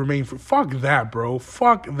else could remain for, fuck that, bro.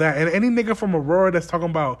 Fuck that. And any nigga from Aurora that's talking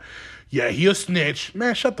about, yeah, he a snitch,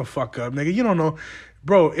 man, shut the fuck up, nigga. You don't know.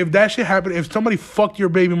 Bro, if that shit happened, if somebody fucked your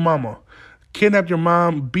baby mama, kidnapped your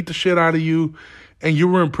mom, beat the shit out of you, and you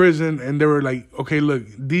were in prison, and they were like, okay, look,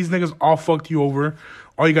 these niggas all fucked you over.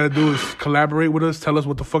 All you got to do is collaborate with us, tell us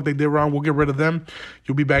what the fuck they did wrong, we'll get rid of them.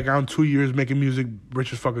 You'll be back out in 2 years making music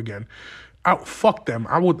rich as fuck again. Fuck them.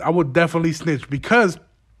 I would definitely snitch, because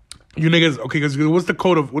you niggas, okay, because what's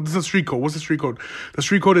the street code? What's the street code? The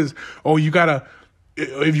street code is, oh, you gotta,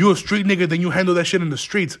 if you a street nigga, then you handle that shit in the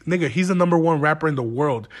streets. Nigga, he's the #1 rapper in the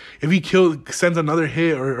world. If he sends another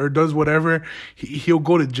hit or does whatever, he'll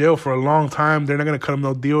go to jail for a long time. They're not gonna cut him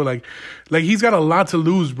no deal. Like he's got a lot to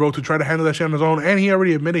lose, bro, to try to handle that shit on his own. And he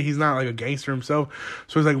already admitted he's not like a gangster himself.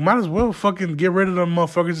 So he's like, might as well fucking get rid of them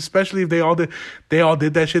motherfuckers, especially if they all did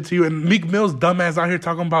that shit to you. And Meek Mill's dumbass out here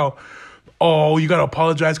talking about, oh, you gotta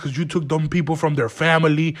apologize because you took them people from their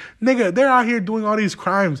family. Nigga, they're out here doing all these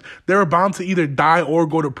crimes. They're bound to either die or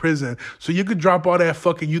go to prison. So you could drop all that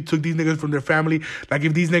fucking, you took these niggas from their family. Like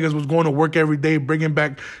if these niggas was going to work every day, bringing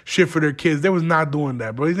back shit for their kids. They was not doing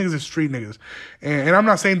that, bro. These niggas are street niggas. And I'm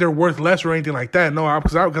not saying they're worth less or anything like that. No,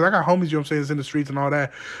 because I got homies, you know what I'm saying, that's in the streets and all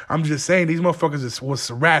that. I'm just saying these motherfuckers was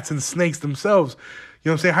rats and snakes themselves. You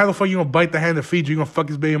know what I'm saying? How the fuck you gonna bite the hand that feeds you? You gonna fuck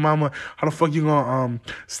his baby mama? How the fuck you gonna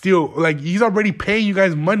steal? Like, he's already paying you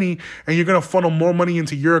guys money, and you're gonna funnel more money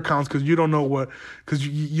into your accounts because you don't know what. Because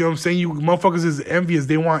you know what I'm saying? You motherfuckers is envious.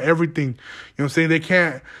 They want everything. You know what I'm saying?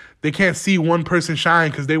 They can't see one person shine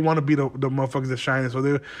because they want to be the motherfuckers that shine. So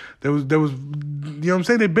there was, you know what I'm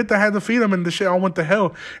saying? They bit the hand to feed them, and the shit all went to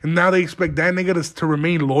hell. And now they expect that nigga to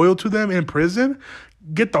remain loyal to them in prison.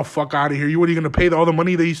 Get the fuck out of here. What are you going to pay all the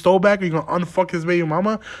money that he stole back? Are you going to unfuck his baby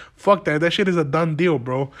mama? Fuck that. That shit is a done deal,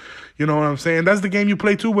 bro. You know what I'm saying? That's the game you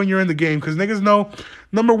play too when you're in the game. Because niggas know,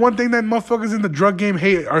 #1 thing that motherfuckers in the drug game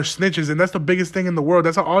hate are snitches. And that's the biggest thing in the world.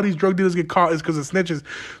 That's how all these drug dealers get caught, is because of snitches.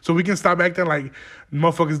 So we can stop acting like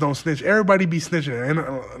motherfuckers don't snitch. Everybody be snitching.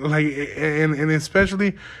 And and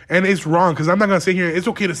especially, and it's wrong. Because I'm not going to sit here, it's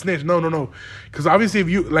okay to snitch. No. Because obviously if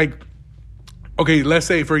you, like, okay, let's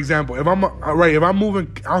say, for example, if I'm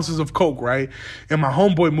moving ounces of coke, right, and my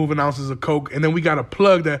homeboy moving ounces of coke, and then we got a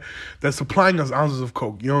plug that's supplying us ounces of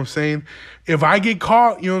coke, you know what I'm saying? If I get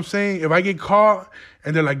caught, you know what I'm saying? If I get caught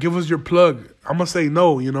and they're like, give us your plug, I'm going to say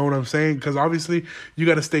no, you know what I'm saying? Because obviously you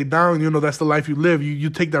got to stay down, you know, that's the life you live. You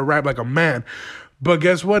take that rap like a man. But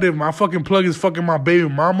guess what? If my fucking plug is fucking my baby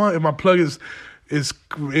mama, if my plug is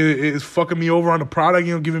fucking me over on the product,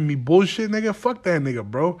 you know, giving me bullshit, nigga, fuck that nigga,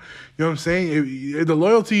 bro. You know what I'm saying? The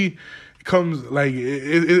loyalty comes, like,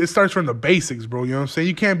 it starts from the basics, bro. You know what I'm saying?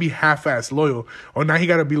 You can't be half-ass loyal. Or now he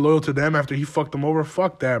got to be loyal to them after he fucked them over.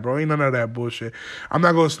 Fuck that, bro. Ain't none of that bullshit. I'm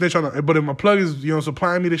not going to snitch on it. But if my plug is, you know,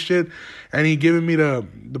 supplying me the shit and he giving me the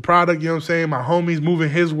product, you know what I'm saying? My homie's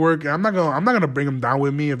moving his work. I'm not going to bring them down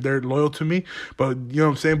with me if they're loyal to me. But, you know what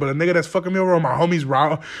I'm saying? But a nigga that's fucking me over, or my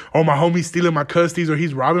homie's stealing my custodies, or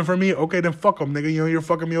he's robbing from me, okay, then fuck him, nigga. You know, you're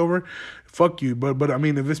fucking me over. Fuck you. But I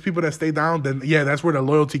mean, if it's people that stay down, then yeah, that's where the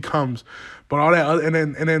loyalty comes. But all that other,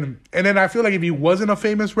 and then I feel like if he wasn't a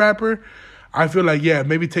famous rapper, I feel like, yeah,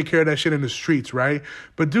 maybe take care of that shit in the streets, right?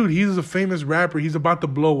 But dude, he's a famous rapper. He's about to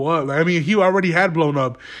blow up. Like, I mean, he already had blown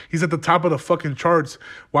up. He's at the top of the fucking charts.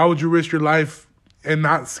 Why would you risk your life and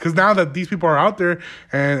not? Because now that these people are out there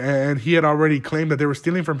and he had already claimed that they were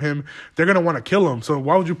stealing from him, they're gonna want to kill him. So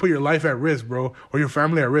why would you put your life at risk, bro, or your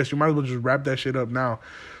family at risk? You might as well just wrap that shit up now.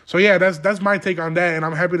 So yeah, that's my take on that, and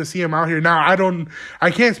I'm happy to see him out here. Now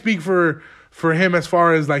I can't speak for him as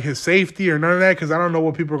far as like his safety or none of that, because I don't know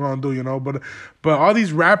what people are gonna do, you know. But all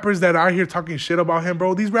these rappers that are out here talking shit about him,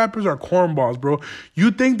 bro, these rappers are cornballs, bro.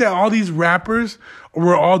 You think that all these rappers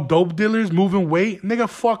were all dope dealers moving weight? Nigga,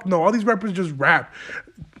 fuck no. All these rappers just rap.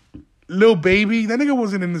 Lil Baby, that nigga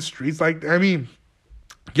wasn't in the streets. Like, I mean,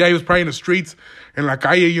 yeah, he was probably in the streets and like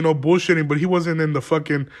you know, bullshitting, but he wasn't in the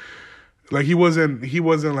fucking, like, he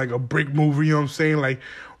wasn't like a brick mover, you know what I'm saying? Like,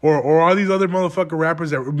 or all these other motherfucker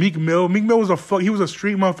rappers that Meek Mill was he was a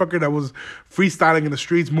street motherfucker that was freestyling in the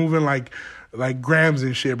streets, moving like grams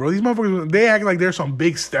and shit, bro. These motherfuckers, they act like they're some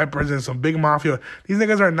big steppers and some big mafia. These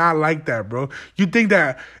niggas are not like that, bro. You think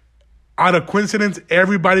that out of coincidence,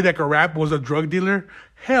 everybody that could rap was a drug dealer?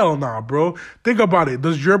 Hell nah, bro. Think about it.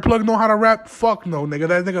 Does your plug know how to rap? Fuck no, nigga.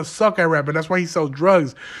 That nigga suck at rapping. That's why he sells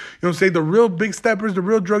drugs. You know what I'm saying? The real big steppers, the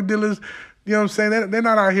real drug dealers, You know what I'm saying? They're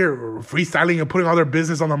not out here freestyling and putting all their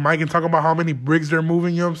business on the mic and talking about how many bricks they're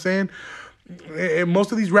moving. You know what I'm saying? And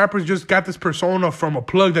most of these rappers just got this persona from a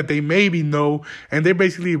plug that they maybe know, and they're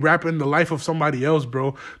basically rapping the life of somebody else,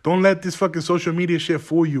 bro. Don't let this fucking social media shit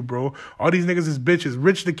fool you, bro. All these niggas is bitches.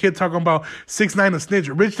 Rich the Kid talking about 6ix9ine a snitch.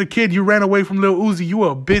 Rich the Kid, you ran away from Lil Uzi. You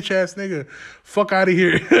a bitch ass nigga. Fuck out of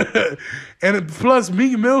here. And plus,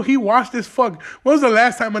 Meek Mill, he washed this fuck. When was the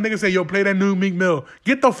last time a nigga said, yo, play that new Meek Mill?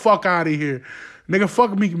 Get the fuck out of here. Nigga,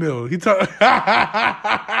 fuck Meek Mill. He talk.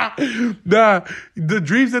 Nah, the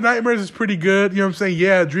Dreams and Nightmares is pretty good. You know what I'm saying?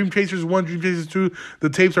 Yeah, Dream Chasers 1, Dream Chasers 2, the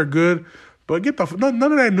tapes are good. But none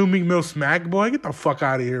of that new Meek Mill smack, boy. Get the fuck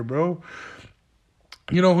out of here, bro.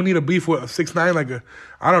 You know who need a beef with 6ix9ine?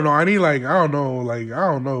 I don't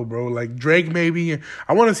know, bro. Like Drake maybe.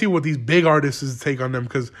 I want to see what these big artists take on them,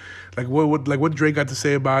 because like what Drake got to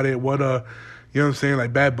say about it. You know what I'm saying?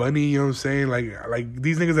 Like Bad Bunny, you know what I'm saying? Like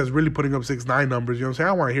these niggas that's really putting up 6ix9ine numbers, you know what I'm saying?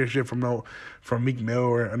 I don't want to hear shit from Meek Mill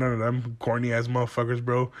or none of them corny ass motherfuckers,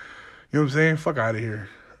 bro. You know what I'm saying? Fuck out of here.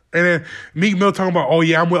 And then Meek Mill talking about, oh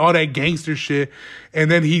yeah, I'm with all that gangster shit. And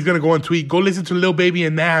then he's going to go and tweet, go listen to Lil Baby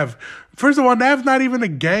and Nav. First of all, Nav's not even a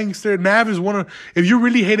gangster. Nav is if you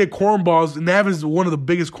really hated cornballs, Nav is one of the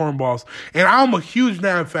biggest cornballs. And I'm a huge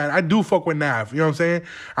Nav fan. I do fuck with Nav. You know what I'm saying?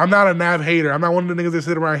 I'm not a Nav hater. I'm not one of the niggas that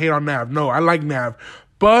sit around and hate on Nav. No, I like Nav.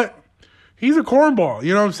 But he's a cornball.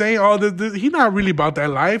 You know what I'm saying? He's not really about that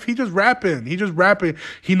life. He just rapping.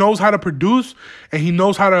 He knows how to produce, and he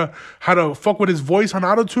knows how to fuck with his voice on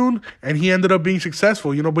autotune, and he ended up being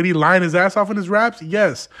successful. You know, but he lying his ass off in his raps?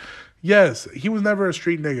 Yes, he was never a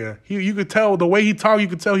street nigga. You could tell the way he talk. You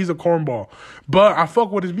could tell he's a cornball. But I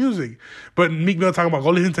fuck with his music. But Meek Mill talking about go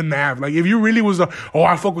listen to Nav. Like if you really was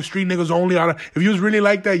I fuck with street niggas only. If you was really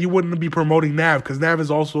like that, you wouldn't be promoting Nav, because Nav is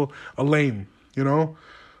also a lame. You know,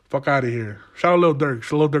 fuck out of here. Shout out Lil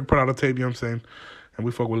Durk. Lil Durk put out a tape. You know what I'm saying? And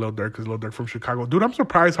we fuck with Lil Durk because Lil Durk from Chicago. Dude, I'm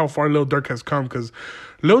surprised how far Lil Durk has come, because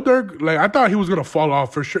Lil Durk, like, I thought he was going to fall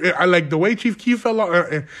off for sure. I like the way Chief Keef fell off,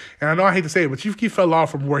 and I know I hate to say it, but Chief Keef fell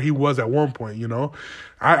off from where he was at one point, you know?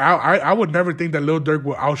 I would never think that Lil Durk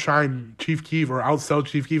would outshine Chief Keef or outsell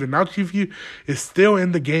Chief Keef, and now Chief Keef is still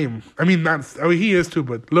in the game. He is too,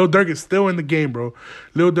 but Lil Durk is still in the game, bro.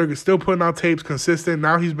 Lil Durk is still putting out tapes consistent.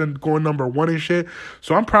 Now he's been going #1 and shit.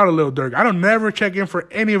 So I'm proud of Lil Durk. I don't never check in for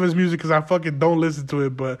any of his music because I fucking don't listen to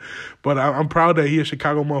it, but I'm proud that he a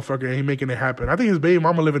Chicago motherfucker and he making it happen. I think his baby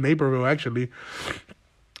mama live in Naperville, actually.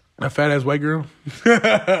 A fat ass white girl.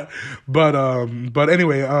 But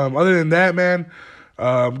anyway, other than that, man,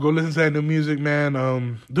 go listen to that new music,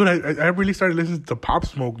 man. Dude, I really started listening to Pop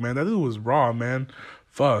Smoke, man. That dude was raw, man.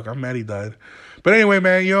 Fuck, I'm mad he died. But anyway,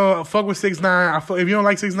 man, fuck with 6ix9ine. If you don't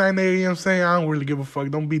like 6ix9ine, you know what I'm saying? I don't really give a fuck.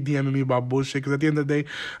 Don't be DMing me about bullshit, because at the end of the day,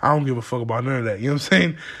 I don't give a fuck about none of that. You know what I'm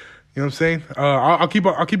saying? You know what I'm saying? I'll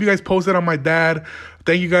keep you guys posted on my dad.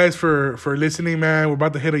 Thank you guys for listening, man. We're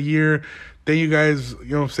about to hit a year. Thank you guys, you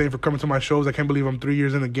know what I'm saying, for coming to my shows. I can't believe I'm 3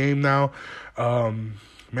 years in the game now.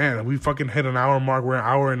 Man, we fucking hit an hour mark. We're an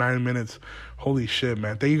hour and 9 minutes. Holy shit,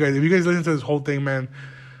 man. Thank you guys. If you guys listen to this whole thing, man,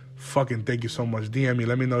 fucking thank you so much. DM me.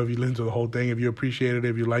 Let me know if you listened to the whole thing. If you appreciated it,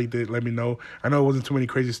 if you liked it, let me know. I know it wasn't too many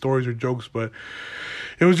crazy stories or jokes, but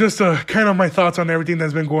it was just kind of my thoughts on everything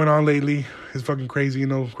that's been going on lately. It's fucking crazy, you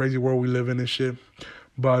know, crazy world we live in and shit.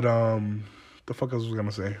 But the fuck else was I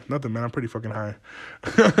gonna say? Nothing, man. I'm pretty fucking high.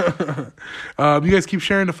 You guys keep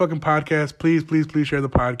sharing the fucking podcast. Please share the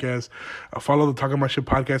podcast. Follow the Talking My Shit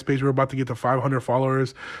podcast page. We're about to get to 500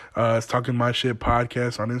 followers. It's Talking My Shit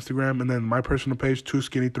podcast on Instagram. And then my personal page,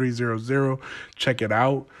 2skinny300. Check it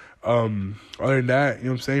out. Other than that, you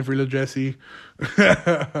know what I'm saying? Free Lil Jesse.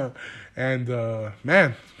 And,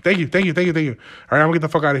 man, thank you. All right, I'm gonna get the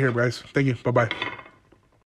fuck out of here, guys. Thank you. Bye-bye.